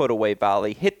 hit the put-away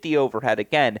volley, hit the overhead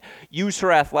again, use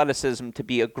her athleticism to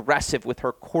be aggressive with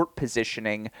her court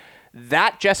positioning.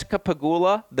 That Jessica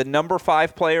Pegula, the number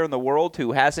 5 player in the world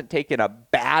who hasn't taken a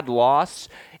bad loss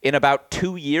in about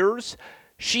 2 years,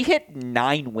 she hit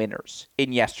 9 winners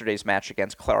in yesterday's match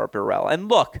against Clara Burel. And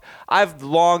look, I've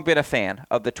long been a fan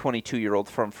of the 22-year-old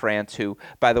from France who,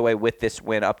 by the way, with this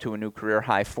win up to a new career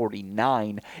high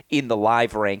 49 in the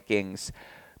live rankings.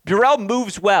 Burel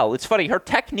moves well. It's funny. Her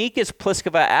technique is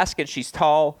Pliskova-esque, and she's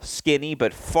tall, skinny,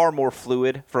 but far more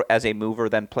fluid as a mover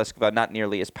than Pliskova. Not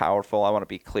nearly as powerful. I want to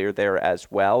be clear there as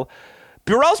well.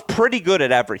 Burel's pretty good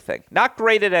at everything. Not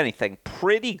great at anything.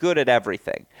 Pretty good at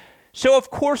everything. So, of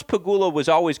course, Pegula was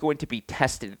always going to be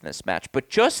tested in this match, but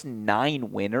just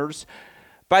 9 winners.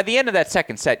 By the end of that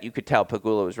second set, you could tell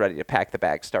Pegula was ready to pack the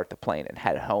bag, start the plane, and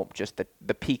head home. Just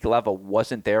the peak level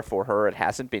wasn't there for her. It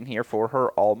hasn't been here for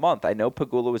her all month. I know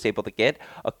Pegula was able to get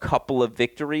a couple of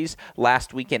victories.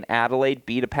 Last week in Adelaide,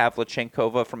 beat a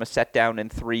Pavlyuchenkova from a set down in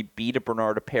 3, beat a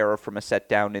Bernarda Pera from a set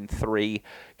down in 3,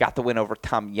 got the win over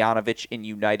Tomljanovic in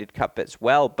United Cup as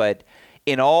well. But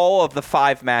in all of the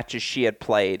 5 matches she had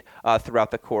played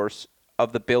throughout the course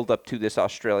of the build-up to this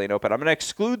Australian Open, I'm going to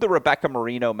exclude the Rebecca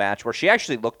Marino match where she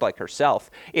actually looked like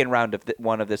herself in round of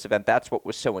 1 of this event. That's what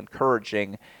was so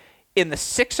encouraging. In the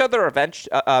 6 other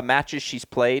matches she's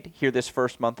played here this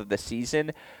first month of the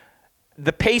season,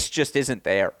 the pace just isn't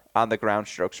there on the ground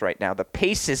strokes right now. The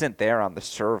pace isn't there on the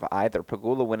serve either.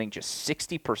 Pegula winning just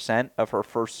 60% of her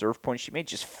first serve points. She made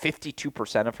just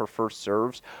 52% of her first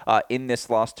serves in this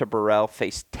loss to Burel,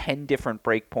 faced 10 different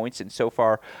break points, and so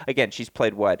far, again, she's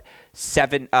played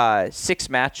 6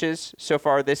 matches so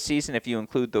far this season. If you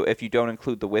don't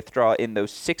include the withdrawal in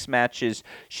those 6 matches,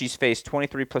 she's faced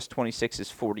 23 plus 26 is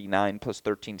 49 plus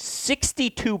 13,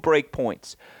 62 break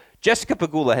points. Jessica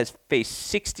Pegula has faced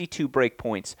 62 break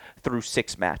points through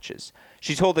 6 matches.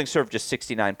 She's holding serve just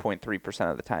 69.3%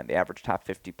 of the time. The average top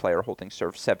 50 player holding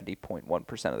serve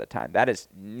 70.1% of the time. That is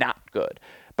not good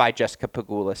by Jessica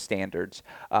Pegula standards.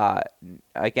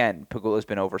 Again, Pegula's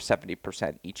been over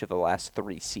 70% each of the last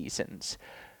 3 seasons.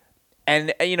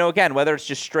 And, again, whether it's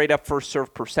just straight up first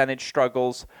serve percentage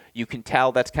struggles, you can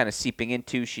tell that's kind of seeping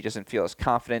into. She doesn't feel as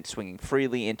confident swinging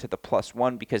freely into the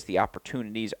 +1 because the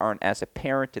opportunities aren't as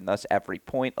apparent, and thus every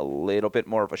point a little bit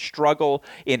more of a struggle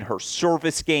in her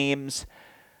service games.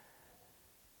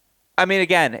 I mean,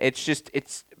 again,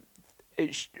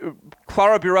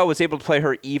 Clara Burel was able to play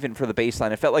her even for the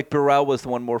baseline. It felt like Burel was the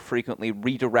one more frequently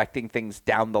redirecting things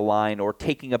down the line or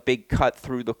taking a big cut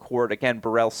through the court. Again,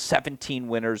 Burel 17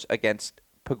 winners against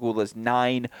Pegula's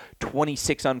 9,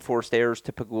 26 unforced errors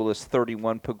to Pegula's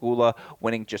 31. Pegula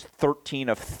winning just 13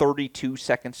 of 32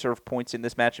 second serve points in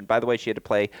this match. And by the way, she had to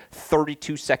play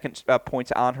 32 second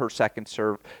points on her second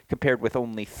serve compared with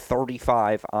only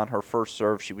 35 on her first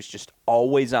serve. She was just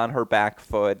always on her back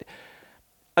foot.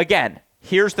 Again,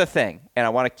 here's the thing, and I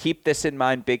want to keep this in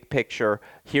mind big picture.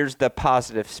 Here's the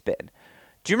positive spin.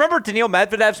 Do you remember Daniil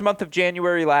Medvedev's month of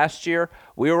January last year?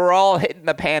 We were all hitting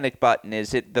the panic button.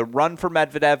 Is it the run for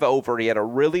Medvedev over? He had a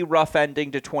really rough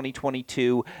ending to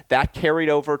 2022. That carried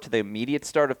over to the immediate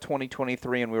start of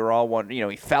 2023, and we were all wondering,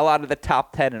 he fell out of the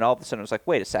top 10, and all of a sudden it was like,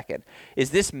 wait a second.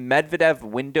 Is this Medvedev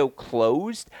window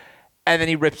closed? And then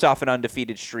he rips off an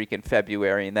undefeated streak in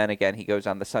February, and then again he goes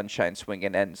on the sunshine swing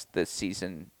and ends the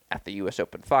season at the U.S.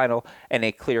 Open final and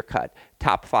a clear-cut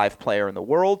top 5 player in the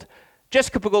world.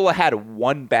 Jessica Pegula had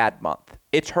one bad month.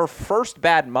 It's her first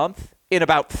bad month in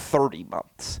about 30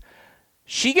 months.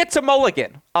 She gets a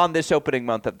mulligan on this opening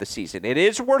month of the season. It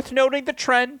is worth noting the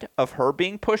trend of her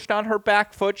being pushed on her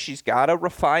back foot. She's got to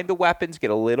refine the weapons,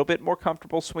 get a little bit more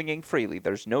comfortable swinging freely.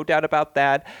 There's no doubt about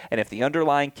that. And if the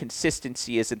underlying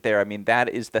consistency isn't there, that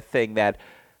is the thing that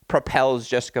propels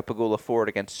Jessica Pegula forward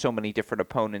against so many different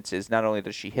opponents. Is not only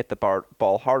does she hit the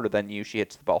ball harder than you, she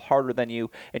hits the ball harder than you,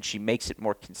 and she makes it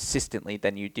more consistently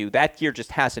than you do. That gear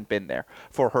just hasn't been there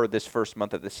for her this first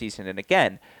month of the season. And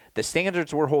again, the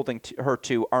standards we're holding her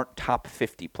to aren't top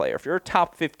 50 player. If you're a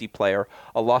top 50 player,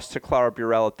 a loss to Clara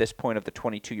Burel at this point of the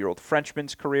 22-year-old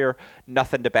Frenchman's career,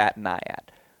 nothing to bat an eye at.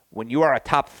 When you are a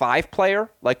top 5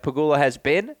 player, like Pegula has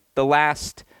been the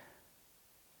last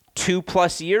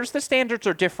 2+ years, the standards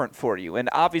are different for you. And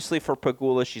obviously for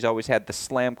Pegula, she's always had the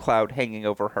slam cloud hanging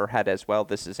over her head as well.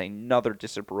 This is another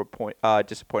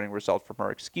disappointing result from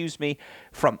her,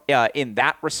 from in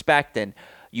that respect. And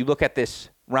you look at this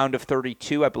round of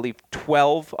 32, I believe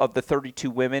 12 of the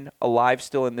 32 women alive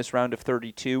still in this round of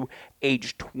 32,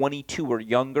 age 22 or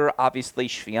younger. Obviously,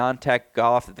 Swiatek,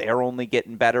 Goff, they're only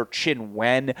getting better. Qin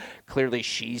Wen, clearly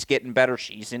she's getting better.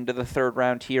 She's into the third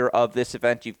round here of this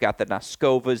event. You've got the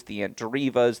Noskovas, the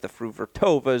Andreevas, the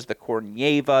Fruvertovas, the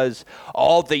Kornievas,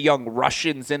 all the young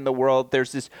Russians in the world.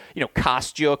 There's this,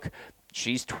 Kostyuk,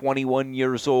 she's 21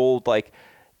 years old.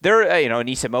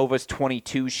 Anisimova's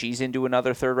 22. She's into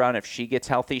another third round. If she gets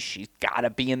healthy, she's got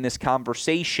to be in this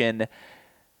conversation.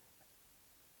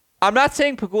 I'm not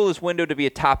saying Pegula's window to be a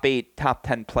top 8, top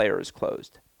 10 player is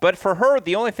closed. But for her,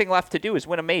 the only thing left to do is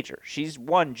win a major. She's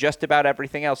won just about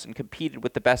everything else and competed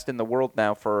with the best in the world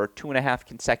now for 2.5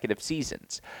 consecutive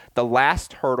seasons. The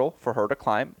last hurdle for her to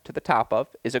climb to the top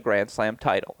of is a Grand Slam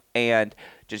title. And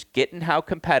just getting how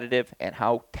competitive and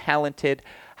how talented,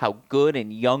 how good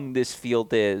and young this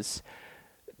field is,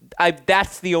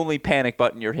 that's the only panic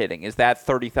button you're hitting, is that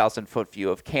 30,000-foot view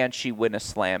of can she win a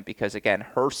slam? Because, again,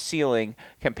 her ceiling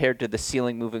compared to the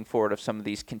ceiling moving forward of some of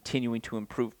these continuing to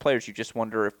improve players, you just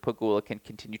wonder if Pegula can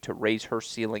continue to raise her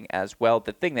ceiling as well.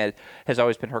 The thing that has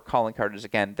always been her calling card is,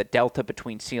 again, the delta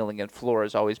between ceiling and floor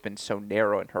has always been so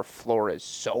narrow, and her floor is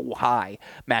so high,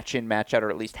 match in, match out, or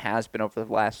at least has been over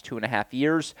the last 2.5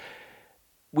 years.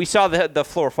 We saw the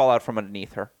floor fall out from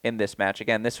underneath her in this match.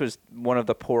 Again, this was one of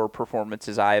the poorer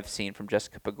performances I have seen from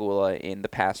Jessica Pegula in the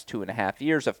past 2.5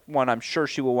 years. Of one I'm sure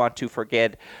she will want to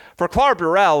forget. For Clara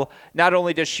Burel, not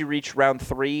only does she reach round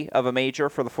 3 of a major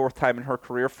for the 4th time in her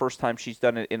career, first time she's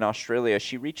done it in Australia,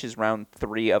 she reaches round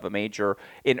 3 of a major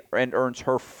and earns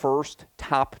her first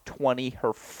top 20,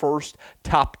 her first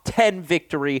top 10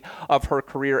 victory of her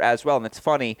career as well. And it's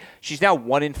funny, she's now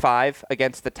 1-5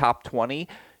 against the top 20.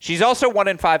 She's also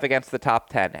 1-5 against the top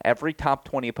 10. Every top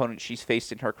 20 opponent she's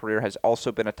faced in her career has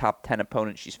also been a top 10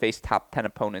 opponent. She's faced top 10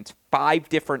 opponents 5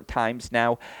 different times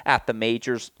now at the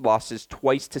majors. Losses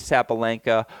twice to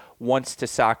Sabalenka, once to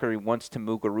Sakkari, once to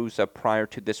Muguruza prior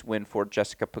to this win for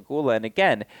Jessica Pegula. And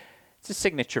again, it's a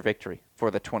signature victory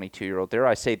for the 22-year-old. Dare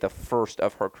I say the first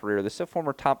of her career. This is a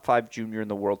former top 5 junior in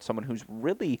the world, someone who's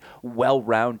really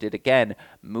well-rounded. Again,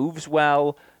 moves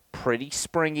well, pretty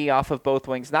springy off of both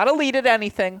wings. Not elite at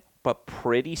anything, but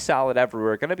pretty solid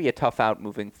everywhere. Going to be a tough out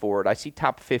moving forward. I see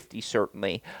top 50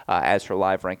 certainly, as her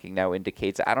live ranking now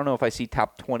indicates. I don't know if I see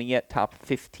top 20 yet, top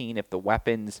 15 if the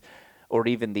weapons or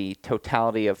even the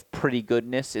totality of pretty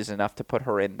goodness is enough to put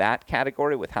her in that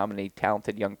category with how many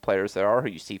talented young players there are who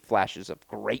you see flashes of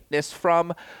greatness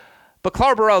from. But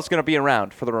Clara Burel is going to be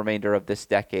around for the remainder of this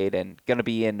decade and going to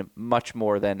be in much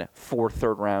more than 4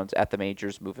 third rounds at the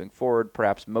majors moving forward.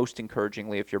 Perhaps most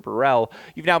encouragingly, if you're Burel,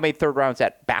 you've now made third rounds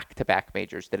at back-to-back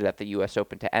majors. Did it at the U.S.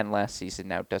 Open to end last season,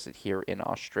 now does it here in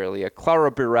Australia. Clara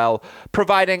Burel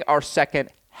providing our second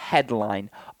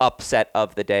headline upset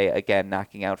of the day. Again,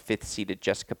 knocking out 5th-seeded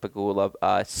Jessica Pegula,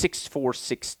 6-4,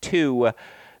 6-2.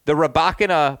 The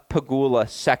Rybakina-Pegula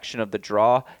section of the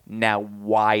draw now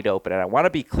wide open. And I want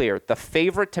to be clear, the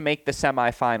favorite to make the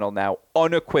semifinal now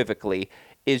unequivocally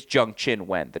is Jung Qin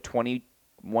Wen, the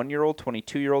 21-year-old,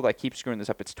 22-year-old. I keep screwing this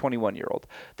up. It's 21-year-old.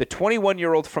 The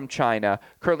 21-year-old from China,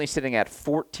 currently sitting at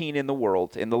 14 in the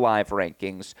world in the live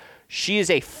rankings. She is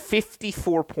a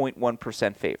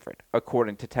 54.1% favorite,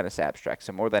 according to Tennis Abstract.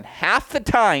 So more than half the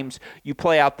times you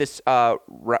play out this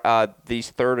these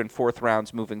third and fourth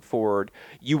rounds moving forward,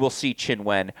 you will see Qin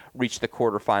Wen reach the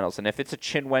quarterfinals. And if it's a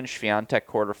Qin Wen-Swiatek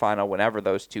quarterfinal, whenever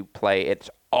those two play, it's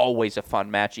always a fun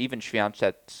match. Even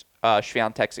Swiatek's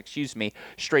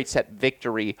straight set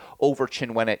victory over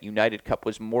Qin Wen at United Cup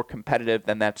was more competitive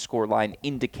than that scoreline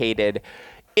indicated.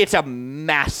 It's a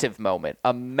massive moment,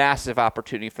 a massive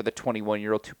opportunity for the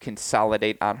 21-year-old to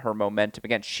consolidate on her momentum.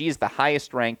 Again, she is the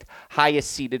highest-ranked,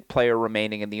 highest-seeded player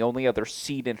remaining, and the only other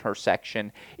seed in her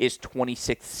section is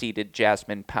 26th-seeded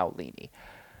Jasmine Paolini.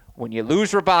 When you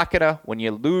lose Rybakina, when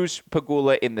you lose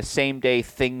Pegula in the same day,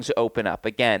 things open up.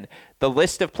 Again, the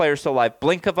list of players still alive: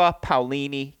 Blinkova,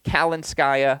 Paolini,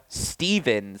 Kalinskaya,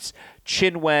 Stevens,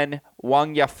 Qin Wen,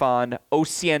 Wang Yafan,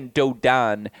 Oceane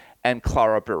Dodin, and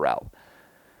Clara Burel.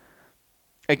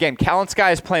 Again,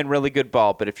 Kalinskaya is playing really good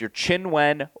ball, but if you're Qin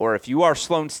Wen or if you are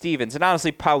Sloane Stevens, and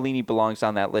honestly, Paolini belongs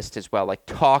on that list as well, like,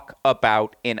 talk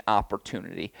about an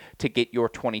opportunity to get your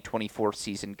 2024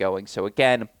 season going. So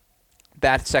again,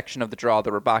 that section of the draw,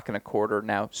 the Rybakina quarter,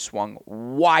 now swung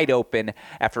wide open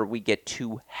after we get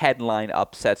two headline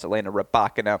upsets. Elena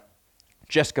Rybakina,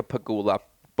 Jessica Pegula,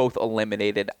 both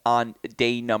eliminated on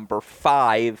day number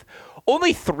 5.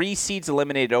 Only 3 seeds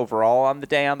eliminated overall on the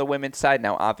day on the women's side.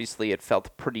 Now, obviously, it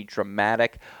felt pretty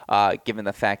dramatic given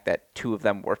the fact that 2 of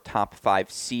them were top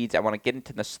 5 seeds. I want to get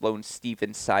into the Sloane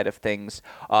Stevens side of things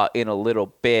in a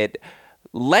little bit.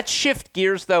 Let's shift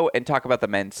gears, though, and talk about the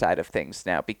men's side of things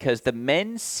now, because the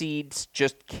men's seeds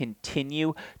just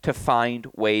continue to find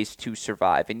ways to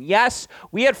survive. And yes,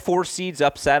 we had 4 seeds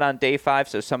upset on day 5,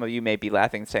 so some of you may be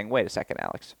laughing and saying, wait a second,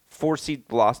 Alex. 4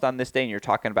 seeds lost on this day, and you're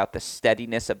talking about the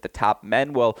steadiness of the top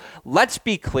men. Well, let's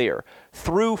be clear.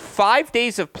 Through 5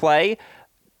 days of play,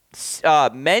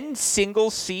 men's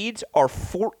single seeds are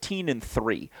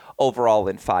 14-3 overall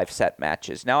in 5-set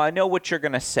matches. Now, I know what you're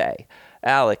going to say.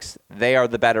 Alex, they are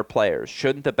the better players.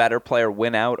 Shouldn't the better player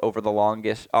win out over the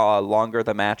longer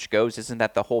the match goes? Isn't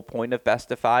that the whole point of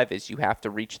best of 5, is you have to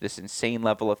reach this insane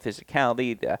level of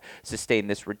physicality to sustain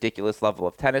this ridiculous level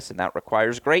of tennis, and that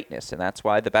requires greatness, and that's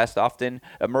why the best often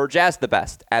emerge as the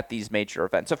best at these major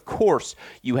events. Of course,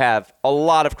 you have a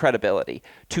lot of credibility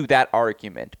to that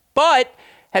argument, but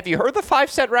have you heard the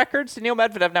 5-set records? Daniil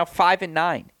Medvedev now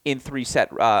 5-9 in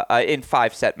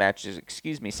 5-set matches.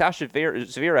 Sasha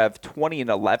Zverev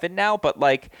 20-11 now, but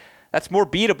that's more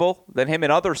beatable than him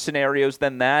in other scenarios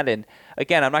than that. And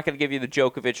again, I'm not going to give you the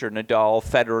Djokovic or Nadal,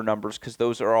 Federer numbers because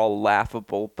those are all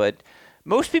laughable. But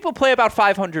most people play about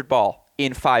 500 ball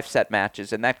in 5-set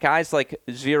matches, and that guys like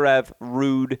Zverev,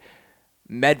 Ruud,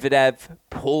 Medvedev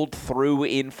pulled through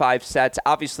in 5 sets.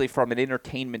 Obviously, from an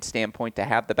entertainment standpoint, to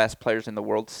have the best players in the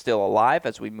world still alive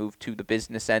as we move to the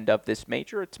business end of this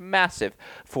major, it's massive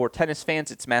for tennis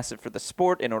fans. It's massive for the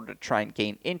sport in order to try and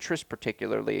gain interest,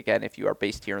 particularly, again, if you are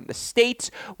based here in the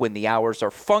States, when the hours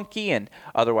are funky and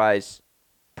otherwise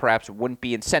perhaps wouldn't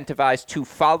be incentivized to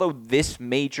follow this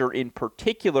major in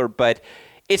particular. But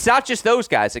it's not just those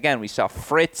guys. Again, we saw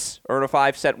Fritz earn a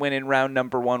 5-set win in round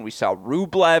number 1. We saw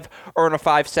Rublev earn a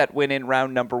 5-set win in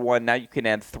round number 1. Now you can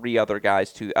add 2 other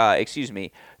guys to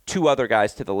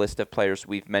the list of players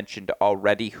we've mentioned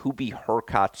already. Hubie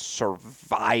Hurkacz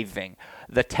surviving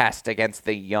the test against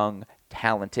the young,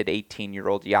 talented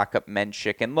 18-year-old Jakub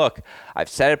Mensik. And look, I've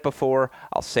said it before.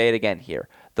 I'll say it again here.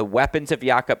 The weapons of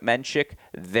Jakub Mensik,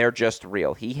 they're just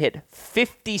real. He hit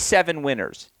 57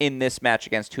 winners in this match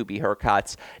against Hubie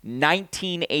Hurkacz,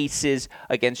 19 aces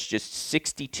against just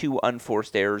 62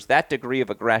 unforced errors. That degree of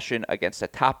aggression against a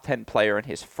top 10 player in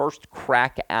his first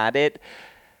crack at it,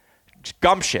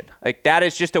 gumption. That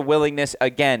is just a willingness,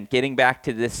 again, getting back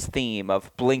to this theme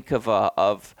of Blinkova,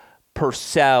 of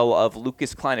Purcell, of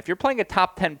Lucas Klein. If you're playing a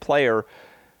top 10 player,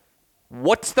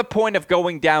 what's the point of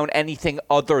going down anything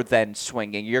other than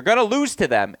swinging? You're going to lose to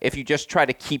them if you just try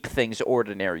to keep things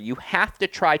ordinary. You have to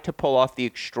try to pull off the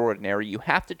extraordinary. You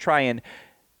have to try and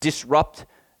disrupt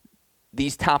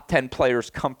these top 10 players'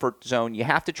 comfort zone. You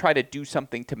have to try to do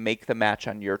something to make the match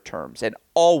on your terms. And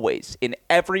always, in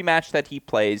every match that he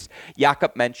plays,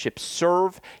 Jakub Mensik's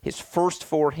serve, his first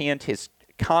forehand, his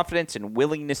confidence and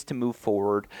willingness to move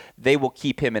forward, they will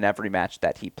keep him in every match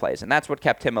that he plays. And that's what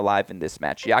kept him alive in this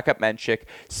match. Jakub Mensik,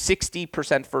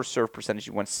 60% first serve percentage. He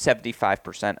won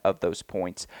 75% of those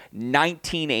points.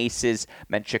 19 aces.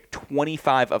 Mensik,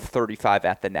 25 of 35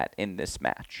 at the net in this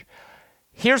match.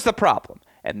 Here's the problem.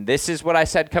 And this is what I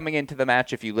said coming into the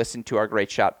match if you listen to our Great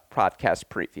Shot podcast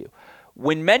preview.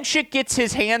 When Mensik gets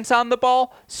his hands on the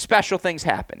ball, special things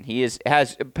happen. He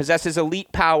possesses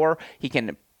elite power. He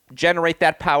can generate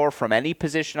that power from any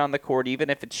position on the court,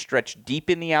 even if it's stretched deep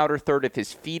in the outer third, if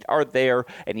his feet are there,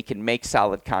 and he can make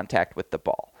solid contact with the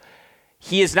ball.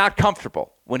 He is not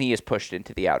comfortable when he is pushed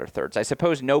into the outer thirds. I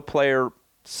suppose no player,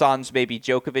 sans maybe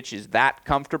Djokovic, is that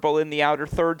comfortable in the outer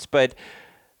thirds, but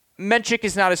Mensik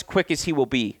is not as quick as he will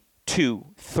be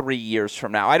 2-3 years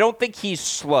from now. I don't think he's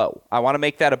slow. I want to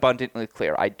make that abundantly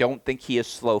clear. I don't think he is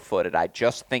slow-footed. I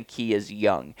just think he is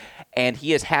young. And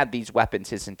he has had these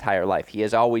weapons his entire life. He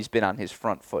has always been on his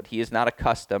front foot. He is not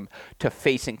accustomed to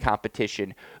facing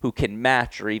competition who can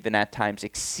match or even at times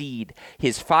exceed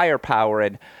his firepower.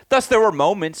 And thus there were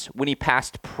moments when he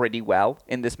passed pretty well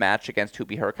in this match against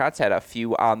Hubie Hurkacz. Had a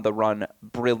few on-the-run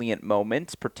brilliant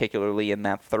moments, particularly in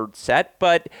that third set.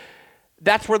 But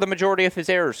that's where the majority of his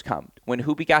errors come. When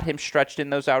Hubie got him stretched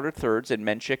in those outer thirds and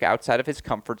Mensik, outside of his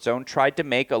comfort zone, tried to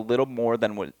make a little more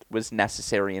than what was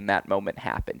necessary in that moment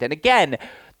happened. And again,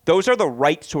 those are the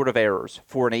right sort of errors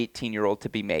for an 18-year-old to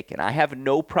be making. I have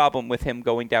no problem with him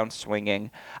going down swinging.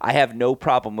 I have no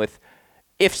problem with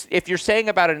if you're saying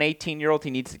about an 18-year-old he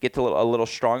needs to get a little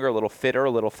stronger, a little fitter,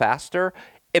 a little faster,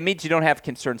 it means you don't have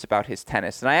concerns about his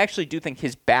tennis. And I actually do think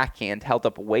his backhand held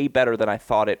up way better than I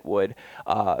thought it would,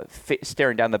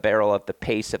 staring down the barrel of the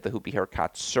pace of the Hubie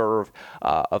Hurkacz serve,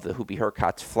 of the Hubie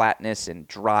Hurkacz flatness and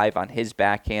drive on his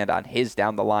backhand, on his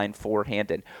down-the-line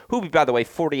forehand. And Hubie, by the way,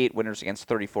 48 winners against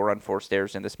 34 unforced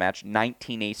errors in this match,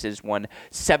 19 aces, won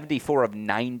 74 of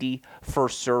 90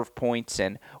 first serve points,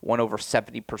 and won over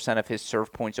 70% of his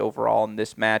serve points overall in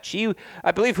this match.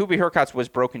 I believe Hubie Hurkacz was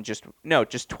broken just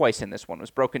twice in this one. Was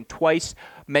broken twice.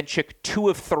 Mensik 2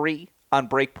 of 3 on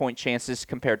breakpoint chances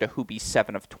compared to Hubie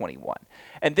 7 of 21.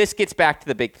 And this gets back to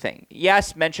the big thing.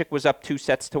 Yes, Mensik was up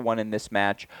 2-1 in this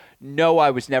match. No, I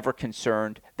was never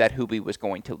concerned that Hubie was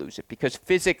going to lose it because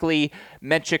physically,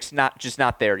 Mensik's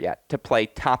not there yet to play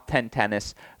top 10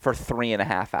 tennis for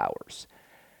 3.5 hours.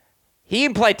 He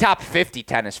can play top 50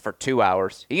 tennis for 2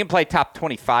 hours. He can play top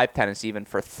 25 tennis even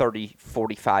for 30,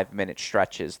 45-minute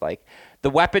stretches. Like, the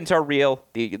weapons are real.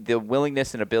 The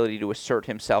willingness and ability to assert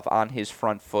himself on his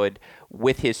front foot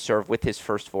with his serve, with his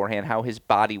first forehand, how his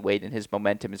body weight and his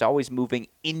momentum is always moving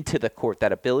into the court.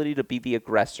 That ability to be the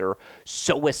aggressor,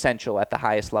 so essential at the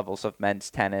highest levels of men's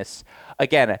tennis.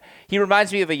 Again, he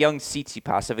reminds me of a young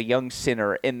Tsitsipas, of a young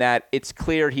Sinner, in that it's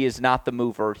clear he is not the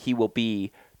mover he will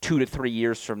be 2 to 3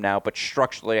 years from now, but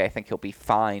structurally I think he'll be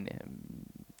fine.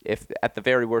 If at the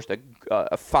very worst,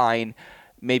 a fine,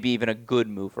 maybe even a good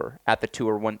mover at the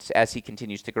tour once as he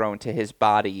continues to grow into his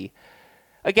body.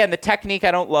 Again, the technique I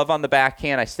don't love on the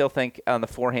backhand. I still think on the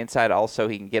forehand side also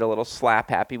he can get a little slap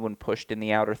happy when pushed in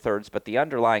the outer thirds. But the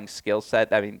underlying skill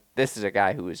set, I mean, this is a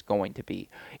guy who is going to be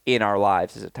in our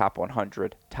lives as a top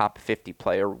 100, top 50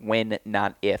 player, when,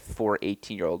 not if, for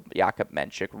 18-year-old Jakub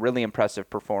Mensik. Really impressive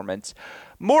performance.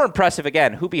 More impressive,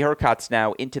 again, Hubie Hurkacz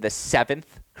now into the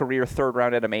 7th career third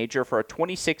round at a major for a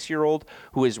 26-year-old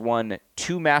who has won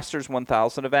 2 Masters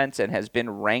 1000 events and has been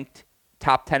ranked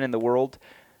top 10 in the world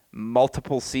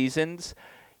multiple seasons.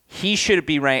 He should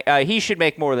be he should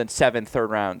make more than 7 third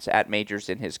rounds at majors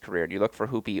in his career. And you look for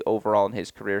Hubie overall in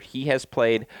his career, he has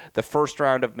played the first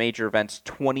round of major events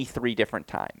 23 different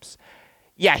times.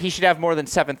 Yeah, he should have more than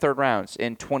 7 third rounds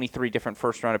in 23 different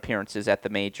first-round appearances at the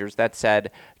majors. That said,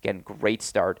 again, great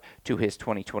start to his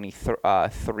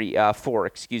 2024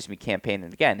 campaign.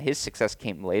 And again, his success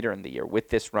came later in the year. With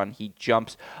this run, he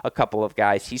jumps a couple of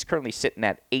guys. He's currently sitting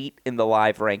at 8 in the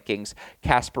live rankings.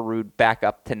 Casper Ruud back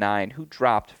up to 9. Who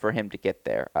dropped for him to get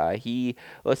there?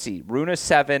 Rune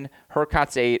 7,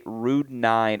 Hurkacz 8, Ruud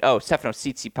 9. Oh, Stefano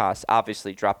Tsitsipas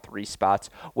obviously dropped 3 spots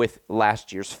with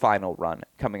last year's final run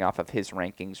coming off of his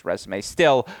rankings resume.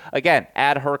 Still, again,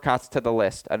 add Hurkacz to the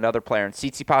list. Another player. And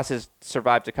Tsitsipas has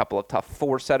survived a couple of tough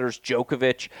 4-setters.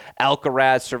 Djokovic,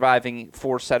 Alcaraz surviving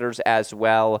 4-setters as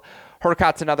well.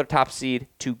 Hurkacz, another top seed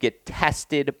to get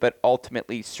tested, but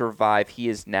ultimately survive. He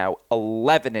is now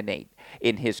 11-8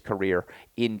 in his career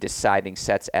in deciding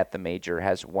sets at the major.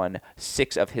 Has won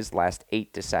 6 of his last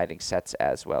 8 deciding sets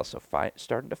as well. So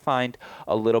starting to find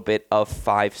a little bit of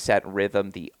 5-set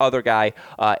rhythm. The other guy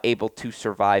able to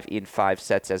survive in 5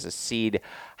 sets as a seed.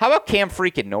 How about Cam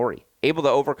freaking Norrie? Able to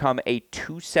overcome a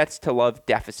 2-0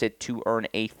 deficit to earn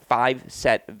a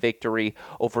 5-set victory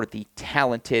over the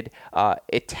talented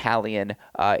Italian,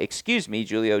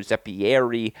 Giulio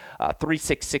Zeppieri. 3-6,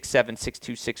 6-7,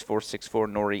 6-2, 6-4, 6-4.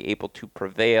 Norrie able to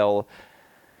prevail,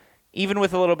 even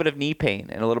with a little bit of knee pain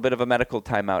and a little bit of a medical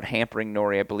timeout hampering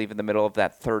Norrie, I believe, in the middle of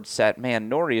that third set. Man,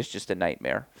 Norrie is just a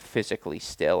nightmare physically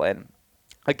still. And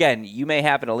again, you may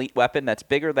have an elite weapon that's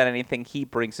bigger than anything he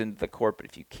brings into the court, but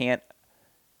if you can't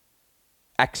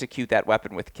execute that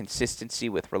weapon with consistency,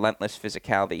 with relentless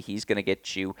physicality, he's going to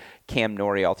get you. Cam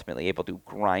Norrie ultimately able to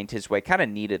grind his way. Kind of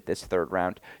needed this third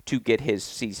round to get his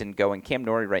season going. Cam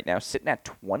Norrie right now sitting at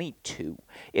 22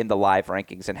 in the live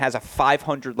rankings and has a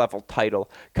 500 level title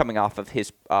coming off of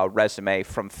his resume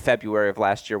from February of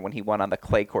last year when he won on the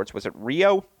clay courts. Was it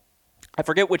Rio? I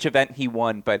forget which event he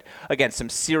won, but again, some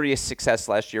serious success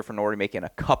last year for Norrie, making a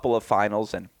couple of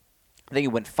finals, and I think he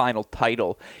won final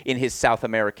title in his South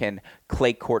American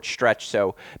clay court stretch.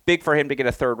 So big for him to get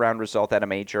a third-round result at a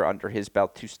major under his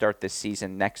belt to start this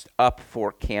season. Next up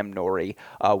for Cam Norrie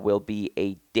will be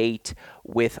a date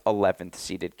with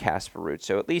 11th-seeded Casper Ruud.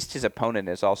 So at least his opponent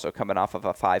is also coming off of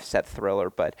a 5-set thriller,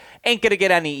 but ain't going to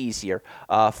get any easier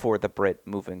for the Brit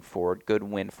moving forward. Good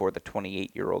win for the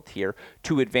 28-year-old here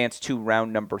to advance to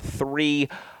round number 3.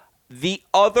 The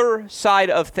other side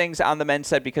of things on the men's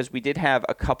side, because we did have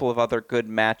a couple of other good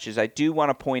matches, I do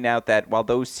want to point out that while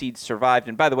those seeds survived,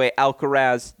 and by the way,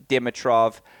 Alcaraz,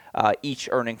 Dimitrov, each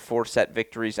earning 4-set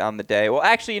victories on the day. Well,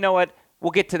 actually, you know what?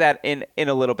 We'll get to that in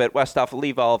a little bit. Westhoff,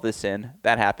 leave all of this in.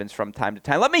 That happens from time to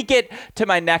time. Let me get to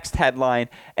my next headline,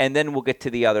 and then we'll get to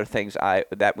the other things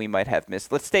that we might have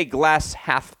missed. Let's stay glass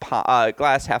half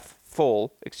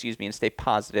full, and stay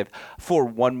positive for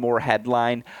one more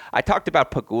headline. I talked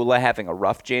about Pegula having a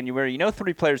rough January. You know,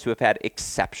 3 players who have had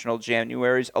exceptional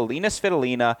Januaries: Alina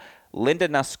Svitolina, Linda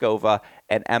Noskova,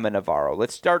 and Emma Navarro.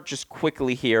 Let's start just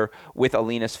quickly here with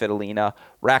Alina Svitolina.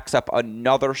 Racks up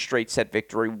another straight set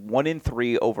victory,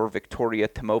 1-3 over Victoria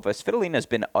Tomova. Svitolina has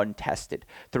been untested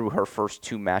through her first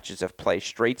 2 matches of play.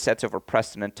 Straight sets over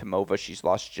Preston and Tomova. She's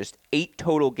lost just 8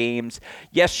 total games.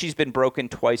 Yes, she's been broken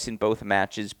twice in both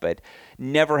matches, but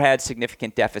never had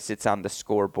significant deficits on the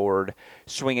scoreboard.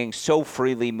 Swinging so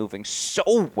freely, moving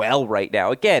so well right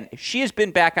now. Again, she has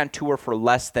been back on tour for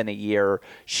less than a year.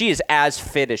 She is as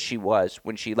fit as she was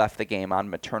when she left the game on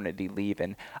maternity leave,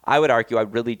 and I would argue, I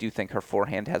really do think her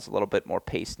forehand has a little bit more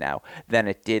pace now than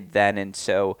it did then. And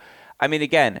so, I mean,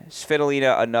 again,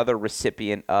 Svitolina, another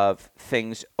recipient of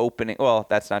things opening. Well,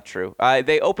 that's not true.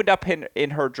 They opened up in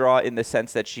her draw in the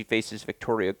sense that she faces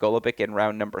Victoria Golubic in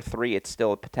round number 3. It's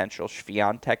still a potential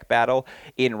Swiatek battle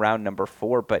in round number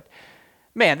 4. But,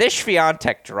 man, this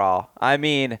Swiatek draw, I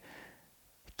mean,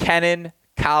 Kenin,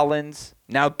 Collins,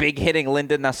 now big hitting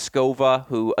Linda Noskova,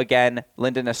 who, again,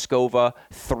 Linda Noskova,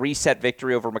 3-set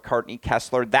victory over McCartney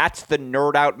Kessler. That's the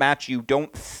nerd out match you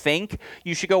don't think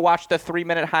you should go watch the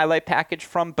 3-minute highlight package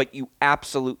from, but you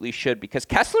absolutely should, because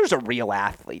Kessler's a real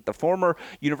athlete. The former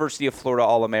University of Florida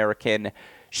All-American.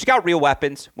 She's got real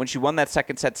weapons. When she won that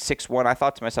second set 6-1, I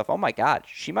thought to myself, oh my God,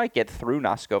 she might get through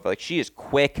Noskova. Like, she is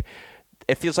quick.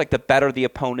 It feels like the better the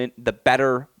opponent, the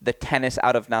better the tennis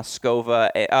out of Noskova,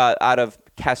 out of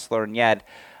Kessler. And yet,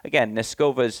 again,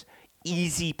 Noskova's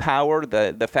easy power,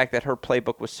 the fact that her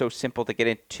playbook was so simple to get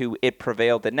into, it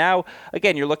prevailed. And now,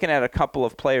 again, you're looking at a couple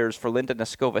of players for Linda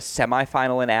Noskova,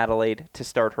 semifinal in Adelaide to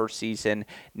start her season.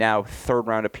 Now,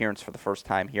 third-round appearance for the first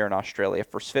time here in Australia.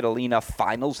 For Svitolina,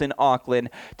 finals in Auckland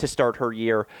to start her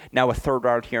year. Now a third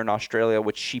round here in Australia,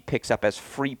 which she picks up as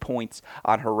free points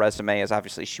on her resume, as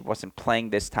obviously she wasn't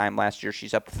playing this time last year.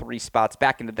 She's up 3 spots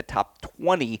back into the top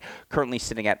 20, currently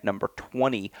sitting at number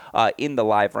 20 in the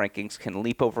live rankings. Can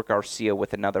leap over Garcia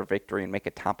with another victory and make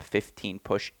a top 15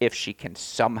 push if she can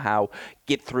somehow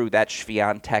get through that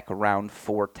Swiatek round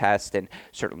 4 test. And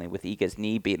certainly with Iga's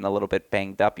knee being a little bit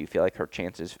banged up, you feel like her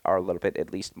chances are a little bit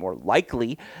at least more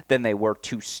likely than they were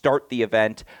to start the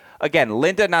event. Again,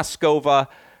 Linda Noskova,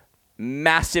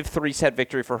 massive 3-set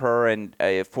victory for her, and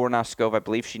for Noskova, I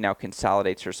believe she now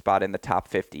consolidates her spot in the top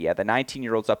 50. Yeah, the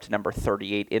 19-year-old's up to number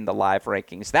 38 in the live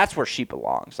rankings. That's where she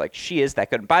belongs. Like, she is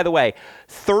that good. And by the way,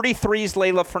 33 is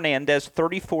Leylah Fernandez,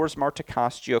 34 is Marta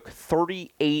Kostyuk,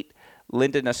 38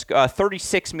 Linda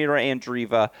 36 Mira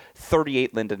Andreeva,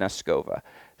 38 Linda Noskova.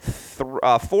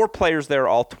 4 players there,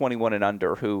 all 21 and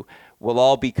under, who will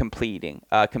all be competing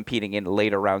in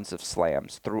later rounds of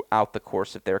slams throughout the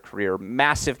course of their career.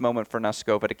 Massive moment for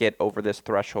Noskova to get over this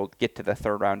threshold, get to the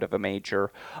third round of a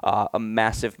major. A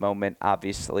massive moment,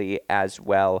 obviously, as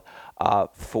well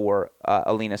for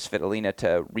Alina Svitolina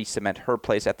to re-cement her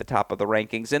place at the top of the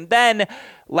rankings. And then,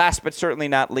 last but certainly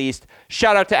not least,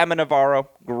 shout out to Emma Navarro.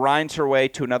 Grinds her way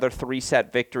to another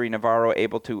 3-set victory. Navarro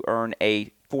able to earn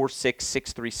a 4-6,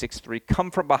 6-3, 6-3.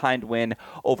 Come from behind win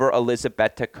over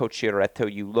Elisabetta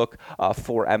Cocciaretto. You look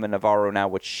for Emma Navarro now,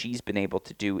 what she's been able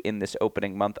to do in this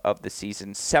opening month of the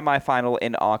season. Semifinal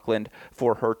in Auckland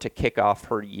for her to kick off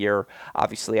her year.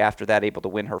 Obviously, after that, able to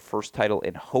win her first title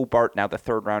in Hobart. Now the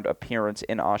third round appearance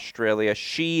in Australia.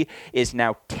 She is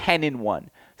now 10-1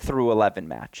 through 11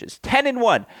 matches.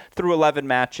 10-1 through 11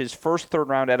 matches. First third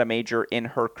round at a major in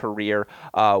her career,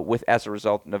 with, as a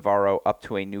result, Navarro up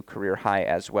to a new career high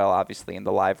as well. Obviously, in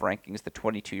the live rankings, the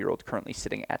 22-year-old currently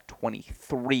sitting at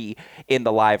 23 in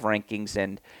the live rankings.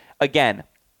 And again,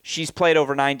 she's played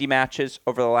over 90 matches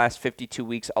over the last 52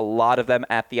 weeks, a lot of them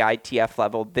at the ITF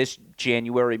level. This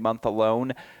January month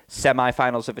alone,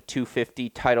 semifinals of a 250,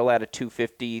 title at a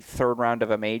 250, third round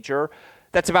of a major.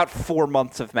 That's about 4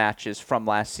 months of matches from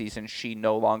last season she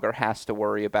no longer has to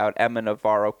worry about. Emma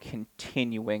Navarro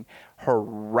continuing her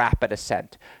rapid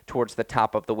ascent towards the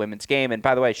top of the women's game. And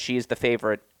by the way, she is the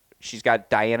favorite. She's got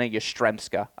Diana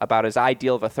Yastremska, about as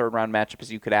ideal of a third-round matchup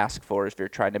as you could ask for if you're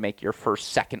trying to make your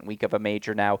second week of a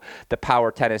major now. The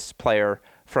power tennis player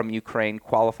from Ukraine,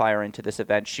 qualifier into this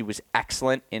event. She was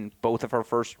excellent in both of her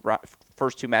first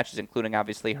two matches, including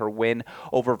obviously her win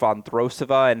over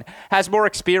Vondrousova, and has more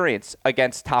experience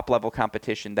against top-level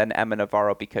competition than Emma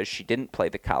Navarro because she didn't play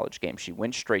the college game. She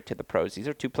went straight to the pros. These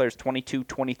are two players 22,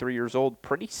 23 years old,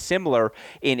 pretty similar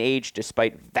in age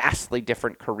despite vastly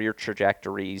different career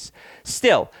trajectories.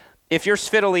 Still, if you're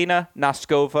Svitolina,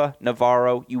 Noskova,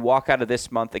 Navarro, you walk out of this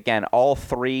month, again, all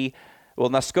three. Well,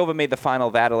 Noskova made the final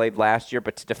of Adelaide last year,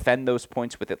 but to defend those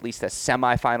points with at least a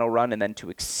semifinal run and then to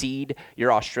exceed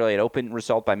your Australian Open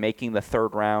result by making the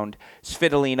third round.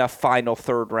 Svitolina, final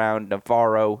third round.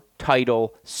 Navarro,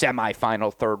 title,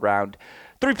 semifinal third round.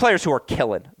 Three players who are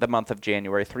killing the month of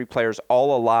January. Three players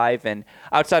all alive, and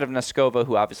outside of Noskova,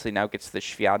 who obviously now gets the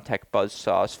Swiatek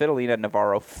buzzsaw, Svitolina and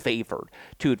Navarro favored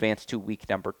to advance to week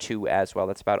number 2 as well.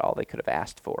 That's about all they could have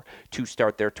asked for to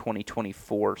start their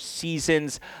 2024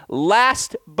 seasons.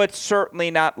 Last but certainly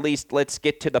not least, let's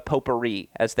get to the potpourri,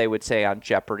 as they would say on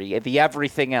Jeopardy. The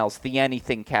everything else, the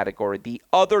anything category, the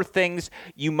other things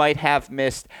you might have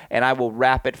missed, and I will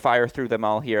rapid fire through them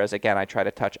all here as, again, I try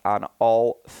to touch on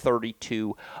all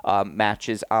 32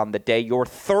 matches on the day. Your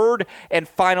third and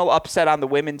final upset on the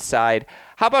women's side.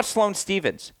 How about Sloane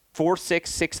Stephens? 4-6,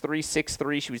 6-3,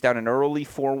 6-3. She was down an early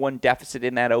 4-1 deficit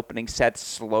in that opening set,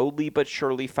 slowly but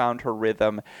surely found her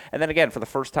rhythm. And then again, for the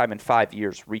first time in 5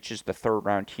 years, reaches the third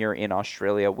round here in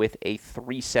Australia with a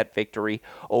 3-set victory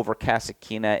over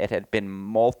Kasatkina. It had been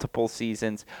multiple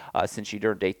seasons since she'd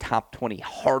earned a top 20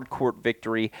 hardcourt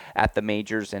victory at the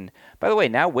majors. And by the way,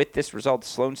 now with this result,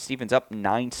 Sloane Stephens up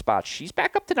 9 spots. She's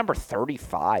back up to number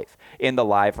 35 in the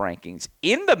live rankings.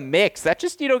 In the mix, that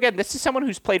just, again, this is someone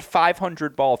who's played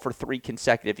 500 ball for 3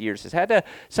 consecutive years, has had to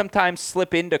sometimes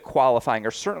slip into qualifying,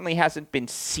 or certainly hasn't been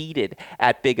seeded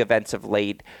at big events of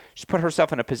late. She's put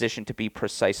herself in a position to be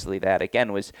precisely that.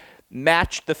 Again, was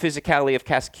matched the physicality of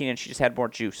Kasatkina, and she just had more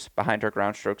juice behind her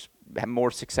ground strokes, had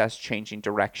more success changing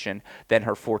direction than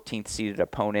her 14th seeded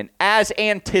opponent. As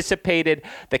anticipated,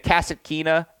 the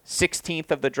Kasatkina 16th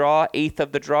of the draw, 8th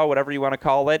of the draw, whatever you want to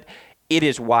call it, it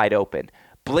is wide open.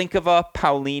 Blinkova,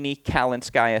 Paulini,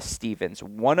 Kalinskaya, Stephens.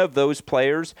 One of those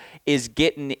players is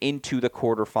getting into the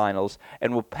quarterfinals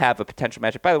and will have a potential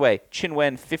matchup. By the way, Qin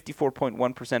Wen,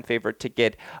 54.1% favorite to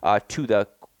get to the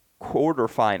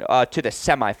quarterfinal, to the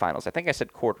semifinals. I think I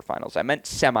said quarterfinals. I meant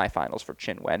semifinals for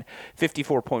Qin Wen.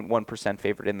 54.1%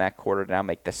 favorite in that quarter to now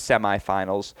make the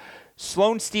semifinals.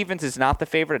 Sloane Stephens is not the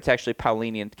favorite. It's actually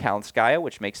Paulini and Kalinskaya,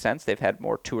 which makes sense. They've had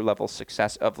more tour-level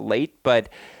success of late, but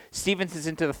Stephens is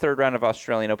into the third round of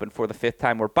Australian Open for the 5th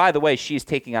time, where, by the way, she's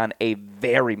taking on a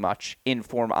very much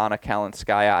in-form Anna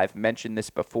Kalinskaya. I've mentioned this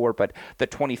before, but the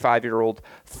 25-year-old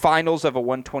finals of a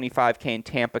 125K in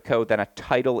Tampico, then a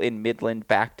title in Midland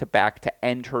back-to-back to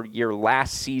end her year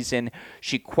last season.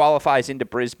 She qualifies into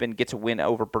Brisbane, gets a win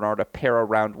over Bernarda Pera,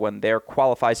 round 1 there,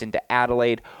 qualifies into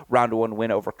Adelaide, round 1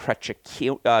 win over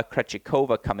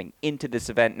Krejcikova coming into this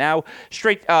event. Now,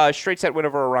 straight set win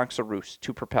over Arantxa Rus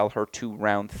to propel her to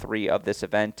round 3 of this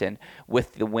event, and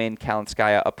with the win,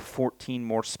 Kalinskaya up 14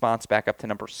 more spots, back up to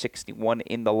number 61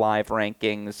 in the live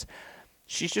rankings.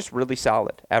 She's just really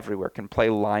solid everywhere. Can play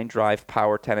line drive,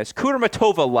 power tennis.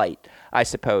 Kudermetova light, I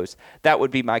suppose. That would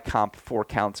be my comp for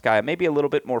Kalinskaya. Maybe a little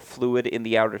bit more fluid in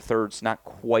the outer thirds, not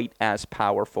quite as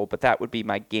powerful, but that would be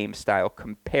my game style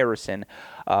comparison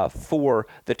for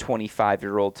the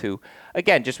 25-year-old who,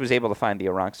 again, just was able to find the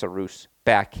Arantxa Rus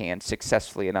backhand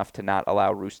successfully enough to not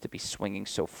allow Rus to be swinging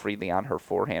so freely on her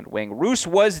forehand wing. Rus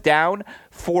was down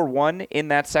 4-1 in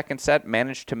that second set,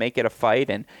 managed to make it a fight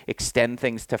and extend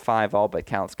things to 5-all, but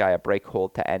Kalinskaya break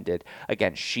hold to end it.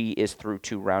 Again, she is through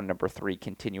to round number 3,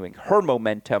 continuing her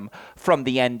momentum from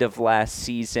the end of last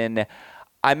season.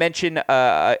 I mentioned,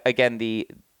 again, the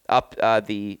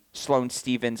Sloane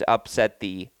Stephens upset,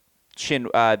 the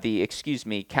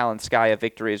Kalinskaya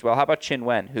victory as well. How about Qin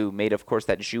Wen, who made, of course,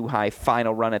 that Zhuhai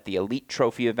final run at the Elite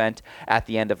Trophy event at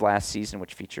the end of last season,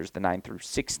 which features the 9 through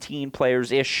 16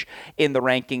 players-ish in the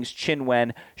rankings. Qin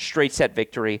Wen, straight set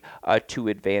victory to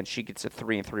advance. She gets a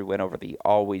 3-3 win over the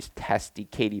always testy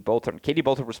Katie Boulter. And Katie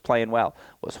Boulter was playing well,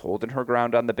 was holding her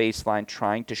ground on the baseline,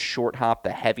 trying to short hop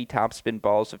the heavy topspin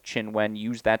balls of Qin Wen,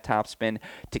 use that topspin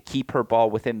to keep her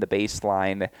ball within the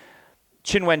baseline.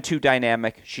 Qin Wen too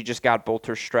dynamic. She just got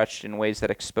Boulter stretched in ways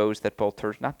that exposed that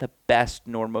Boulter's not the best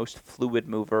nor most fluid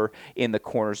mover in the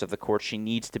corners of the court. She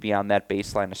needs to be on that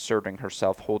baseline, asserting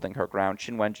herself, holding her ground.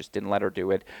 Qin Wen just didn't let her do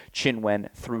it. Qin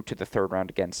Wen through to the third round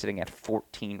again, sitting at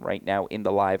 14 right now in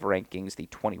the live rankings, the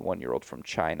 21-year-old from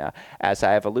China. As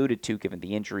I have alluded to, given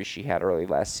the injury she had early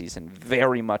last season,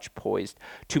 very much poised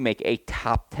to make a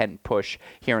top 10 push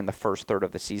here in the first third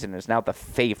of the season, is now the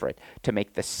favorite to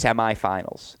make the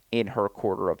semifinals in her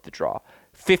quarter of the draw.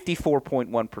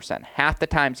 54.1%. Half the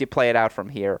times you play it out from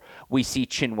here, we see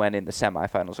Qin Wen in the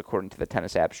semifinals, according to the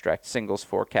Tennis Abstract singles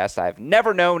forecast. I've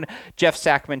never known Jeff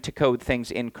Sackmann to code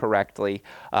things incorrectly.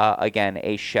 Again,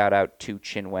 a shout-out to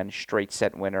Qin Wen, straight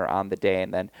set winner on the day.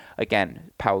 And then,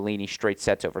 again, Paolini straight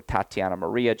sets over Tatiana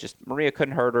Maria. Just Maria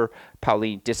couldn't hurt her.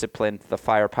 Paolini disciplined, the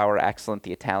firepower excellent.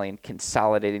 The Italian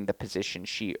consolidating the position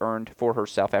she earned for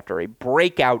herself after a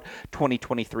breakout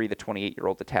 2023. The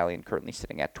 28-year-old Italian currently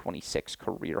sitting at 26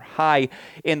 career high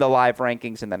in the live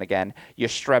rankings. And then again,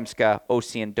 Yastremska,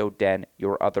 Ocean Dodin,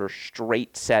 your other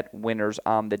straight set winners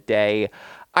on the day.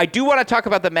 I do want to talk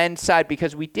about the men's side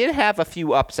because we did have a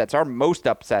few upsets, our most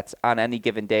upsets on any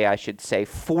given day, I should say.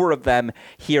 4 of them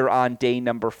here on day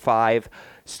number 5.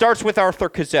 Starts with Arthur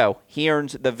Cazaux. He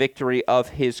earns the victory of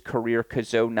his career.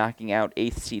 Cazaux knocking out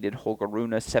 8th-seeded Holger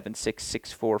Rune, 7-6,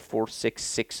 6-4,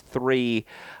 4-6, 6-3.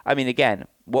 I mean, again,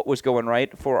 what was going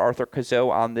right for Arthur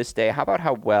Cazaux on this day? How about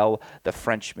how well the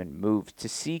Frenchman moved? To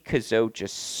see Cazaux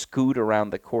just scoot around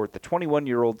the court, the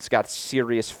 21-year-old's got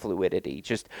serious fluidity.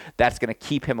 Just that's going to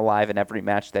keep him alive in every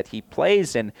match that he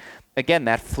plays. And again,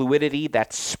 that fluidity,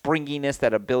 that springiness,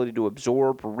 that ability to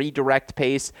absorb, redirect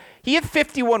pace. He had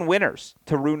 51 winners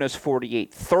to Rune's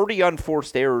 48, 30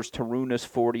 unforced errors to Rune's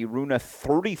 40, Rune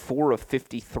 34 of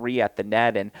 53 at the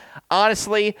net. And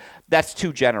honestly, that's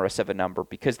too generous of a number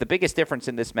because the biggest difference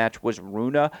in this match was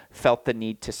Rune felt the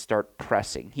need to start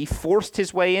pressing. He forced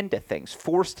his way into things,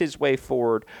 forced his way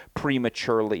forward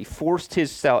prematurely, forced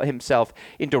himself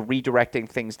into redirecting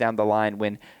things down the line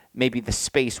when maybe the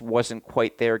space wasn't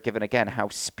quite there, given, again, how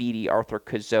speedy Arthur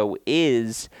Cazaux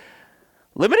is.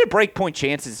 Limited breakpoint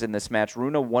chances in this match.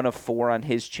 Rune 1 of 4 on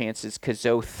his chances.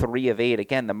 Cazaux 3 of 8.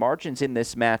 Again, the margins in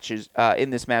this match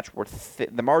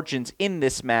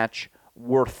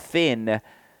were thin.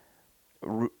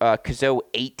 Cazaux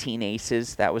 18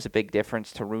 aces. That was a big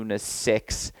difference to Rune's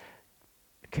 6.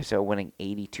 Cazaux winning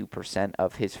 82%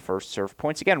 of his first serve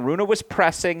points. Again, Rune was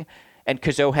pressing, and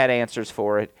Cazaux had answers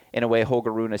for it in a way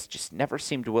Holger Rune just never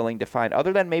seemed willing to find,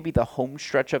 other than maybe the home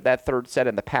stretch of that third set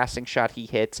and the passing shot he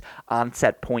hits on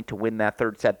set point to win that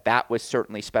third set. That was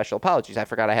certainly special. Apologies, I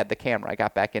forgot I had the camera. I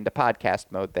got back into podcast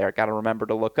mode there. Got to remember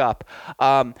to look up.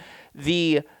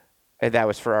 That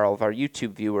was for all of our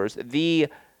YouTube viewers.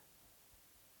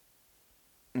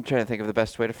 I'm trying to think of the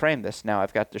best way to frame this. Now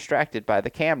I've got distracted by the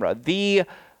camera.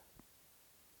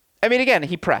 Again,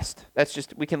 he pressed. That's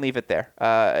just, we can leave it there.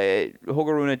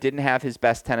 Holger Rune didn't have his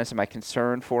best tennis. Am I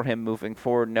concerned for him moving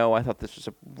forward? No, I thought this was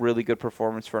a really good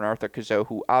performance for an Arthur Cazaux,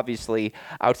 who obviously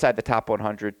outside the top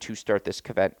 100 to start this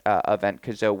event,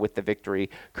 Cazaux with the victory,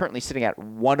 currently sitting at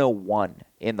 101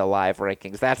 in the live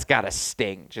rankings. That's got to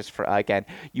sting. Just for, again,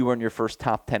 you earn your first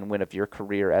top 10 win of your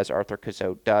career, as Arthur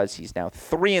Cazaux does. He's now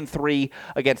 3-3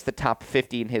 against the top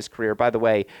 50 in his career. By the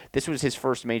way, this was his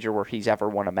first major where he's ever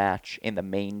won a match in the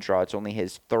main draw. It's only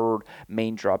his fourth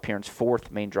main draw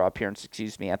appearance,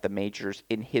 at the majors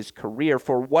in his career.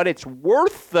 For what it's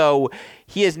worth, though,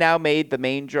 he has now made the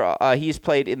main draw. He's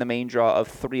played in the main draw of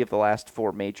 3 of the last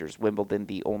 4 majors. Wimbledon,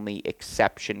 the only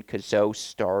exception. Cazaux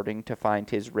starting to find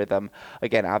his rhythm.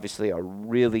 again, obviously a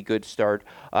really good start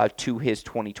to his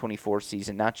 2024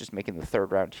 season, not just making the third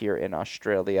round here in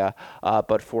Australia,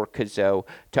 but for Cazaux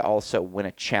to also win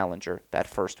a challenger that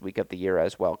first week of the year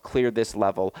as well. Clear this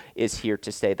level is here to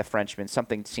stay. The Frenchman,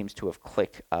 something seems to have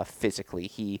clicked physically.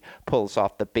 He pulls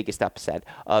off the biggest upset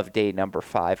of day number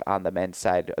 5 on the men's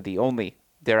side. The only,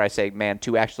 dare I say, man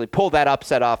to actually pull that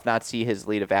upset off, not see his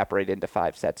lead evaporate into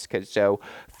 5 sets. Cazaux,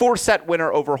 4-set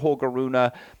winner over Holger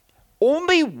Rune.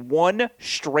 Only one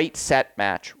straight set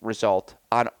match result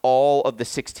on all of the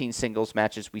 16 singles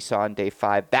matches we saw on day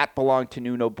 5. That belonged to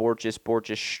Nuno Borges.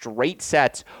 Borges straight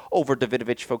sets over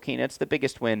Davidovich Fokina. It's the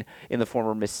biggest win in the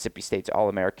former Mississippi State's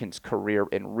All-American's career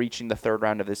in reaching the third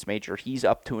round of this major. He's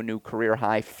up to a new career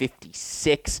high,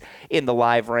 56 in the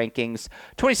live rankings.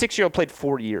 26-year-old played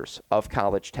 4 years of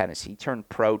college tennis. He turned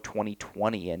pro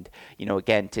 2020, and,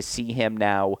 again, to see him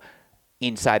now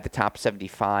inside the top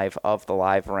 75 of the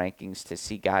live rankings, to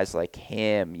see guys like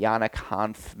him, Yannick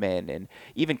Hanfmann, and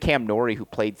even Cam Norrie, who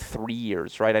played 3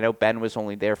 years, right? I know Ben was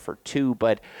only there for 2,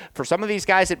 but for some of these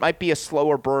guys, it might be a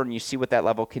slower burn. You see what that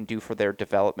level can do for their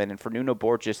development. And for Nuno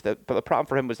Borges, the problem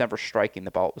for him was never striking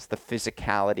the ball. It was the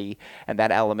physicality, and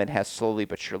that element has slowly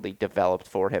but surely developed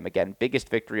for him. Again, biggest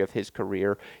victory of his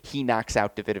career. He knocks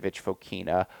out Davidovich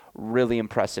Fokina. Really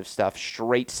impressive stuff.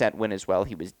 Straight set win as well.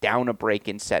 He was down a break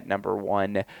in set number 1.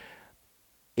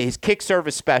 His kick serve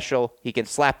is special. He can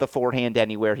slap the forehand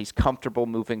anywhere. He's comfortable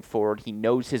moving forward. He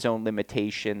knows his own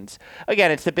limitations.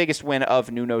 Again, it's the biggest win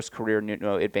of Nuno's career.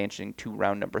 Nuno advancing to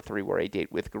round number 3, where a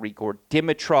date with Grigor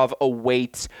Dimitrov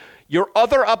awaits. Your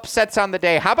other upsets on the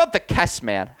day, how about the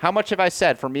Kessman? How much have I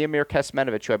said for Miomir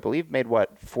Kecmanovic, who I believe made,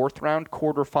 4th round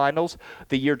quarterfinals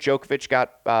the year Djokovic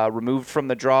got removed from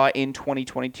the draw in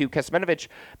 2022. Kecmanovic,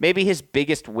 maybe his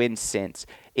biggest win since,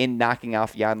 in knocking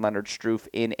off Jan-Lennard Struff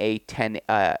in a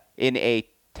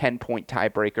 10-point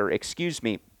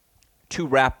tiebreaker, to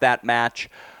wrap that match.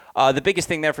 The biggest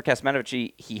thing there for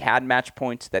Kecmanovic, he had match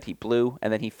points that he blew,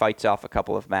 and then he fights off a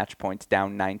couple of match points,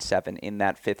 down 9-7 in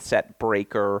that 5th set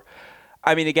breaker.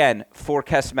 I mean, again, for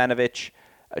Kecmanovic,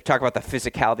 talk about the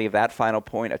physicality of that final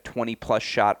point, a 20-plus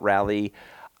shot rally.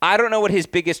 I don't know what his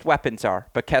biggest weapons are,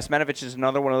 but Kecmanovic is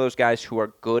another one of those guys who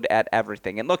are good at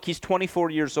everything. And look, he's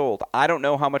 24 years old. I don't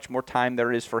know how much more time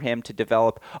there is for him to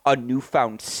develop a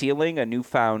newfound ceiling, a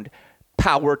newfound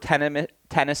power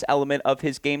tennis element of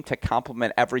his game to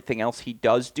complement everything else he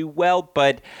does do well,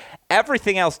 but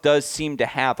everything else does seem to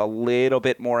have a little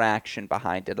bit more action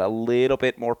behind it, a little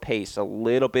bit more pace, a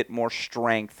little bit more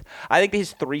strength. I think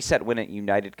his 3-set win at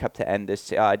United Cup to end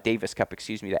this, Davis Cup,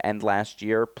 to end last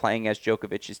year, playing as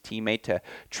Djokovic's teammate to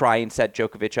try and set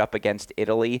Djokovic up against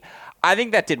Italy, I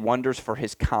think that did wonders for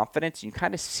his confidence. You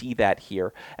kind of see that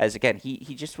here, as again,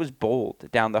 he just was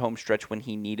bold down the home stretch when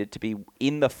he needed to be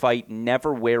in the fight,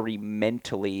 never wary mentally.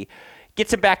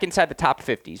 Gets him back inside the top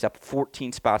 50. He's up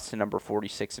 14 spots to number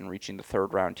 46 and reaching the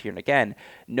third round here. And again,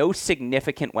 no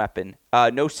significant weapon,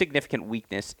 no significant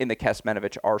weakness in the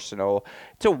Kecmanovic arsenal.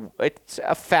 It's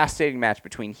a fascinating match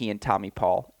between he and Tommy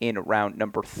Paul in round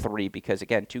number 3 because,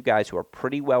 again, two guys who are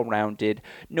pretty well-rounded.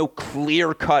 No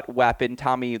clear-cut weapon.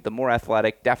 Tommy, the more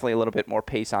athletic, definitely a little bit more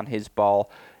pace on his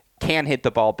ball. Can hit the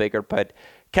ball bigger, but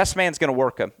Kecman's going to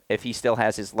work him if he still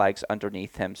has his legs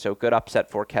underneath him. So good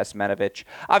upset for Kecmanovic.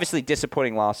 Obviously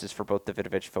disappointing losses for both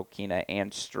Davidovich Fokina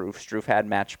and Struff. Struff had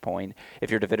match point.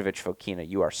 If you're Davidovich Fokina,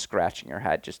 you are scratching your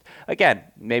head. Just, again,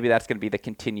 maybe that's going to be the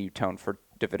continued tone for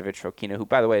Davidovich Fokina, who,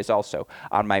 by the way, is also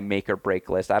on my make-or-break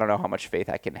list. I don't know how much faith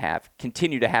I can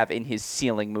continue to have in his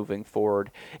ceiling moving forward.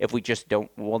 If we just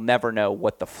don't, we'll never know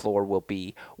what the floor will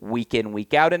be week in,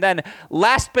 week out. And then,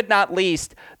 last but not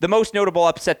least, the most notable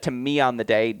upset to me on the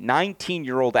day,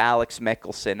 19-year-old Alex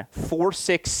Michelsen,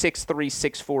 4-6, 6-3,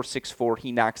 6-4, 6-4.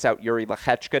 He knocks out Yuri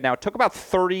Lechechka. Now, it took about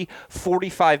 30,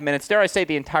 45 minutes, dare I say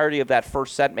the entirety of that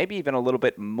first set, maybe even a little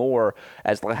bit more,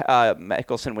 as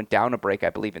Michelsen went down a break, I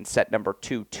believe, in set number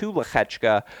 2 to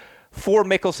Lechechka, for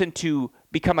Michelsen to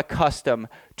become accustomed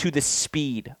to the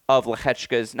speed of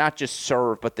Lechechka's, not just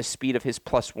serve, but the speed of his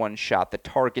 +1 shot, the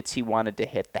targets he wanted to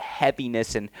hit, the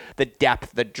heaviness and the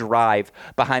depth, the drive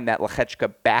behind that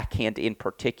Lechechka backhand in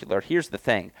particular. Here's the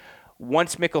thing.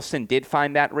 Once Michelsen did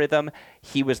find that rhythm,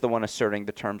 he was the one asserting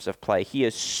the terms of play. He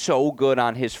is so good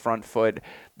on his front foot.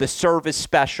 The serve is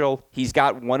special. He's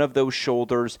got one of those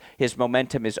shoulders. His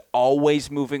momentum is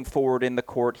always moving forward in the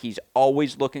court. He's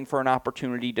always looking for an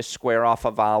opportunity to square off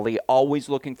a volley, always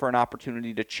looking for an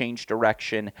opportunity to change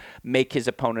direction, make his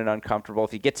opponent uncomfortable.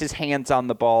 If he gets his hands on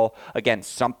the ball, again,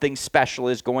 something special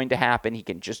is going to happen. He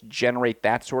can just generate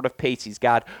that sort of pace. He's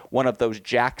got one of those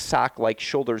Jack Sock-like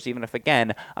shoulders, even if,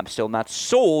 again, I'm still not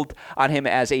sold on him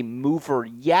as a mover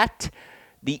yet.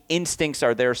 The instincts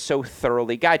are there so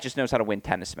thoroughly. Guy just knows how to win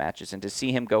tennis matches. And to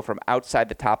see him go from outside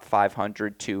the top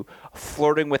 500 to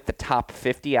flirting with the top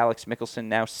 50, Alex Michelsen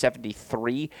now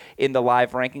 73 in the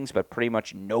live rankings, but pretty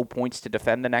much no points to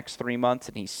defend the next 3 months,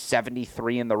 and he's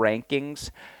 73 in the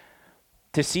rankings.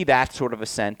 To see that sort of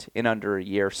ascent in under a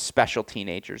year, special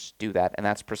teenagers do that, and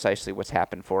that's precisely what's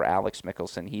happened for Alex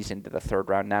Michelsen. He's into the third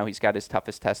round now. He's got his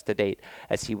toughest test to date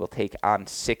as he will take on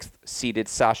 6th-seeded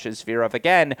Sasha Zverev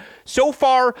again. So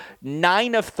far,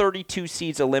 9 of 32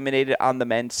 seeds eliminated on the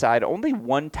men's side. Only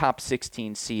one top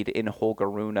 16 seed in Holger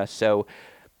Rune, so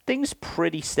things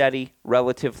pretty steady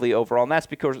relatively overall, and that's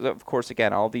because, of course,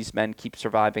 again, all these men keep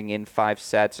surviving in 5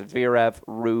 sets. Zverev,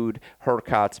 Ruud,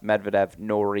 Hurkacz, Medvedev,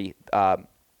 Norrie,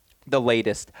 the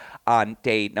latest on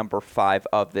day number 5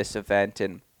 of this event.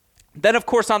 And then, of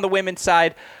course, on the women's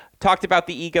side, talked about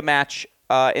the Iga match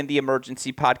in the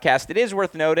emergency podcast. It is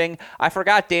worth noting, I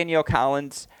forgot Danielle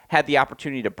Collins had the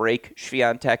opportunity to break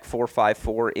Swiatek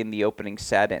 4-5-4 in the opening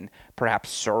set and perhaps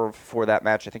serve for that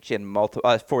match. I think she had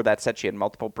for that set she had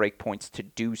multiple break points to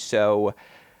do so.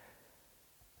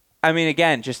 I mean,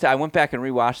 again, I went back and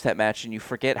rewatched that match, and you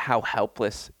forget how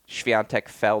helpless Swiatek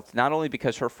felt, not only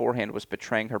because her forehand was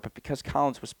betraying her, but because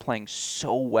Collins was playing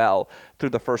so well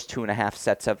through the first 2.5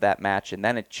 sets of that match, and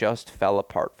then it just fell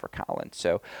apart for Collins.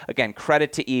 So, again,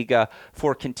 credit to Iga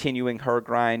for continuing her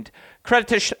grind. Credit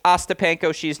to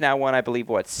Ostapenko. She's now won, I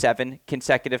believe, 7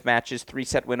 consecutive matches.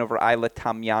 3-set win over Ayla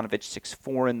Tomljanovic,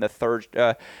 6-4 in the third.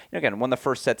 Again, won the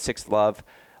first set 6-love.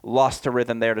 Lost to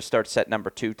rhythm there to start set number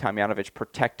 2. Tomljanovic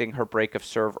protecting her break of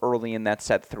serve early in that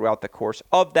set throughout the course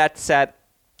of that set.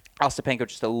 Ostapenko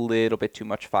just a little bit too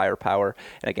much firepower.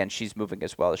 And again, she's moving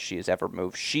as well as she has ever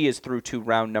moved. She is through to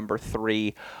round number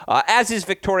 3. As is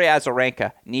Victoria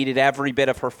Azarenka. Needed every bit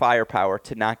of her firepower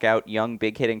to knock out young,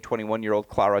 big-hitting 21-year-old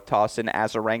Clara Tauson.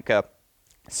 Azarenka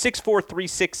 6-4,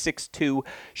 3-6, 6-2.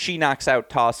 She knocks out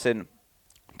Tauson.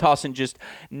 Tauson just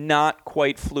not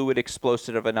quite fluid,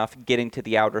 explosive enough getting to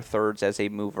the outer thirds as a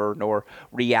mover, nor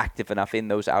reactive enough in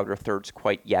those outer thirds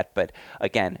quite yet. But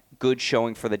again, good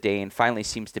showing for the day and finally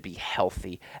seems to be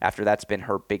healthy after that's been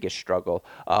her biggest struggle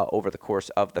over the course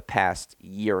of the past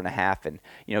year and a half. And,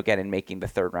 again, in making the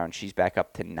third round, she's back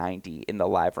up to 90 in the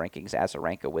live rankings.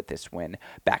 Azarenka with this win,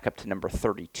 back up to number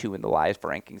 32 in the live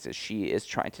rankings as she is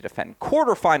trying to defend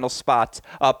quarterfinal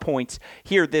points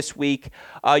here this week.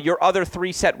 Your other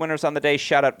 3-set winners on the day,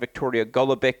 shout out Victoria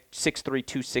Golubic, 6-3,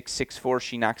 2-6, 6-4.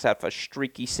 She knocks out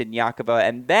Vastriki Siniakova.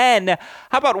 And then,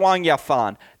 how about Wang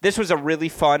Yafan? This was a really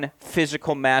fun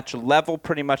physical match, level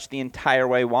pretty much the entire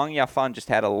way. Wang Yafan just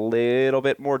had a little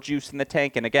bit more juice in the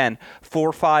tank. And again,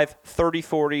 4-5,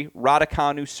 30-40,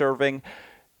 Raducanu serving.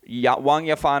 Wang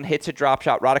Yafan hits a drop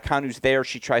shot. Raducanu's there.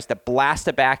 She tries to blast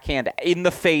a backhand in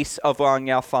the face of Wang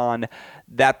Yafan.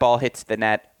 That ball hits the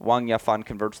net. Wang Yafan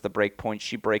converts the break point.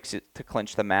 She breaks it to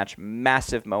clinch the match.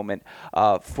 Massive moment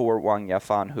for Wang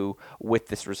Yafan, who, with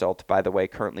this result, by the way,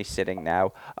 currently sitting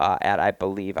now at, I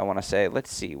believe,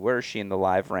 let's see, where is she in the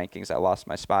live rankings? I lost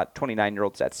my spot.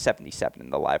 29-year-old's at 77 in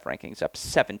the live rankings, up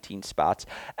 17 spots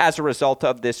as a result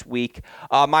of this week.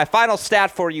 My final stat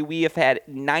for you, we have had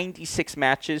 96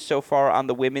 matches so far on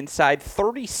the women's side.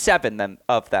 37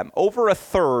 of them, over a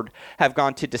third, have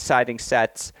gone to deciding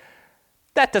sets.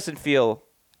 That doesn't feel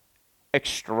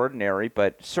extraordinary,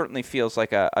 but certainly feels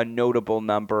like a notable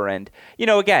number. And,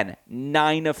 again,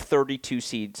 9 of 32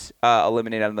 seeds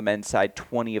eliminated on the men's side,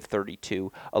 20 of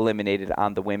 32 eliminated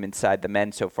on the women's side. The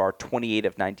men so far, 28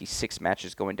 of 96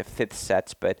 matches going to 5th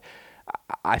sets, but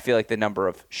I feel like the number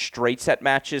of straight set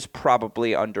matches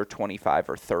probably under 25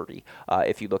 or 30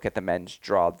 if you look at the men's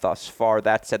draw thus far.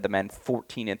 That said, the men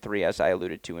 14-3, as I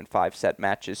alluded to, in 5-set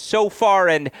matches so far.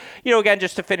 And, again,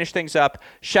 just to finish things up,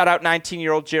 shout out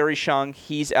 19-year-old Jerry Shang.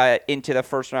 He's into the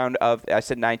first round of, I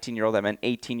said 19-year-old, I meant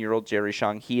 18-year-old Jerry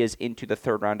Shang. He is into the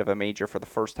third round of a major for the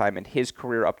first time in his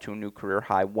career, up to a new career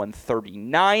high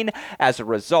 139 as a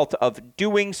result of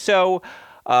doing so.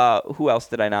 Who else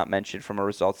did I not mention from a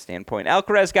results standpoint?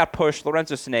 Alcaraz got pushed.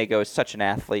 Lorenzo Sonego is such an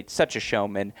athlete, such a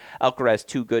showman. Alcaraz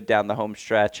too good down the home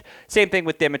stretch. Same thing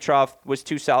with Dimitrov. Was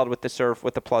too solid with the serve,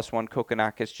 with the +1.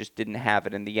 Kokkinakis just didn't have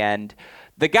it in the end.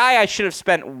 The guy I should have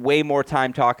spent way more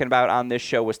time talking about on this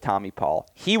show was Tommy Paul.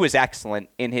 He was excellent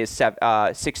in his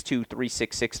 6-2, 3-6,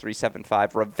 6-3,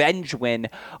 7-5 revenge win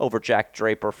over Jack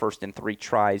Draper, first in 3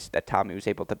 tries that Tommy was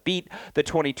able to beat the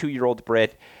 22-year-old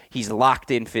Brit. He's locked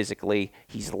in physically.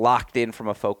 He's locked in from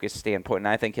a focus standpoint, and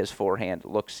I think his forehand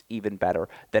looks even better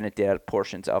than it did at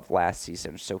portions of last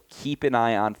season. So keep an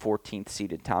eye on 14th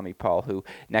seeded Tommy Paul, who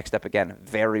next up again,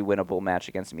 very winnable match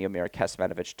against Miomir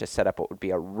Kecmanovic to set up what would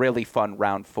be a really fun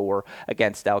round 4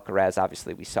 against Alcaraz.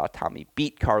 Obviously, we saw Tommy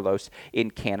beat Carlos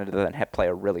in Canada, then play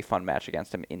a really fun match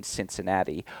against him in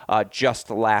Cincinnati just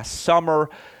last summer.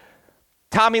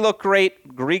 Tommy looked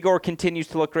great. Grigor continues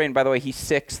to look great. And by the way, he's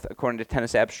 6th, according to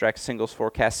Tennis Abstract singles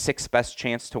forecast. 6th best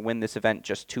chance to win this event,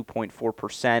 just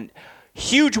 2.4%.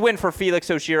 Huge win for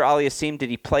Felix Auger-Aliassime. Did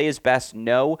he play his best?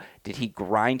 No. Did he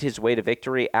grind his way to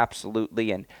victory?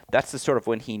 Absolutely. And that's the sort of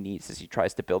win he needs as he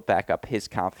tries to build back up his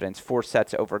confidence. 4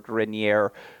 sets over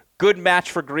Grenier. Good match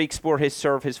for Griekspoor. His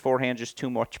serve, his forehand, just too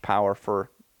much power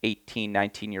for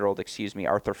 19-year-old,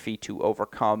 Arthur Fee to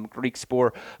overcome.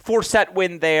 Griekspoor, 4-set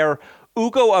win there.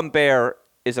 Ugo Humbert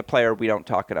is a player we don't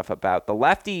talk enough about. The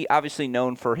lefty, obviously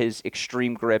known for his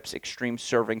extreme grips, extreme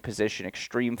serving position,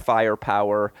 extreme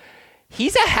firepower.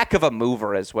 He's a heck of a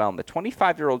mover as well. And the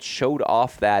 25-year-old showed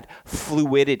off that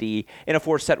fluidity in a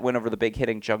 4-set win over the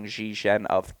big-hitting Zheng Zhizhen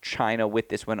of China. With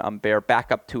this win, Humbert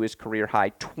back up to his career high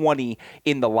 20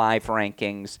 in the live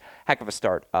rankings. Heck of a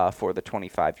start for the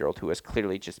 25-year-old who has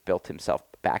clearly just built himself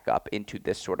back up into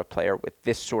this sort of player with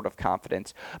this sort of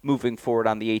confidence moving forward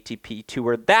on the ATP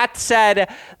Tour. That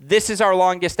said, this is our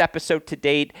longest episode to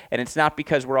date, and it's not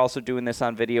because we're also doing this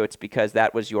on video. It's because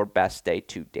that was your best day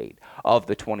to date of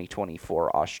the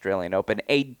 2024 Australian Open.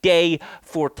 A day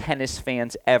for tennis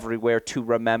fans everywhere to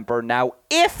remember. Now,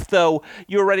 if, though,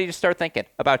 you're ready to start thinking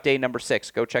about day number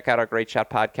 6, go check out our Great Shot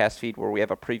podcast feed where we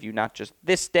have a preview not just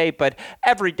this day, but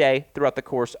every day throughout the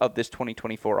course of this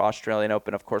 2024 Australian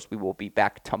Open. Of course, we will be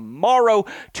back tomorrow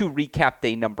to recap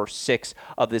day number 6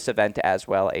 of this event as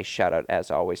well. A shout out, as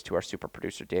always, to our super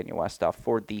producer, Daniel Westoff,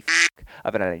 for the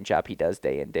of an editing job he does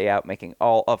day in, day out, making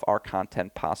all of our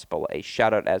content possible. A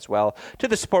shout out as well to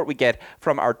the support we get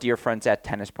from our dear friends at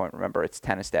Tennis Point. Remember, it's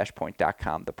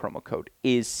tennis-point.com. The promo code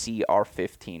is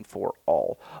CR15 for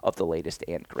all of the latest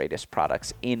and greatest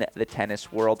products in the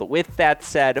tennis world. With that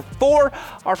said, for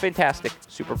our fantastic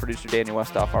super producer, Daniel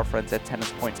Westoff, our friends at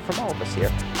Tennis Point, from all of us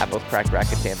here at both Cracked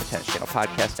Racquets and the Tennis Channel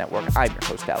Podcast Network, I'm your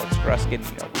host, Alex Gruskin.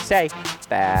 You know what we say,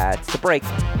 that's the break.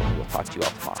 We'll talk to you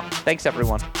all tomorrow. Thanks,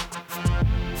 everyone.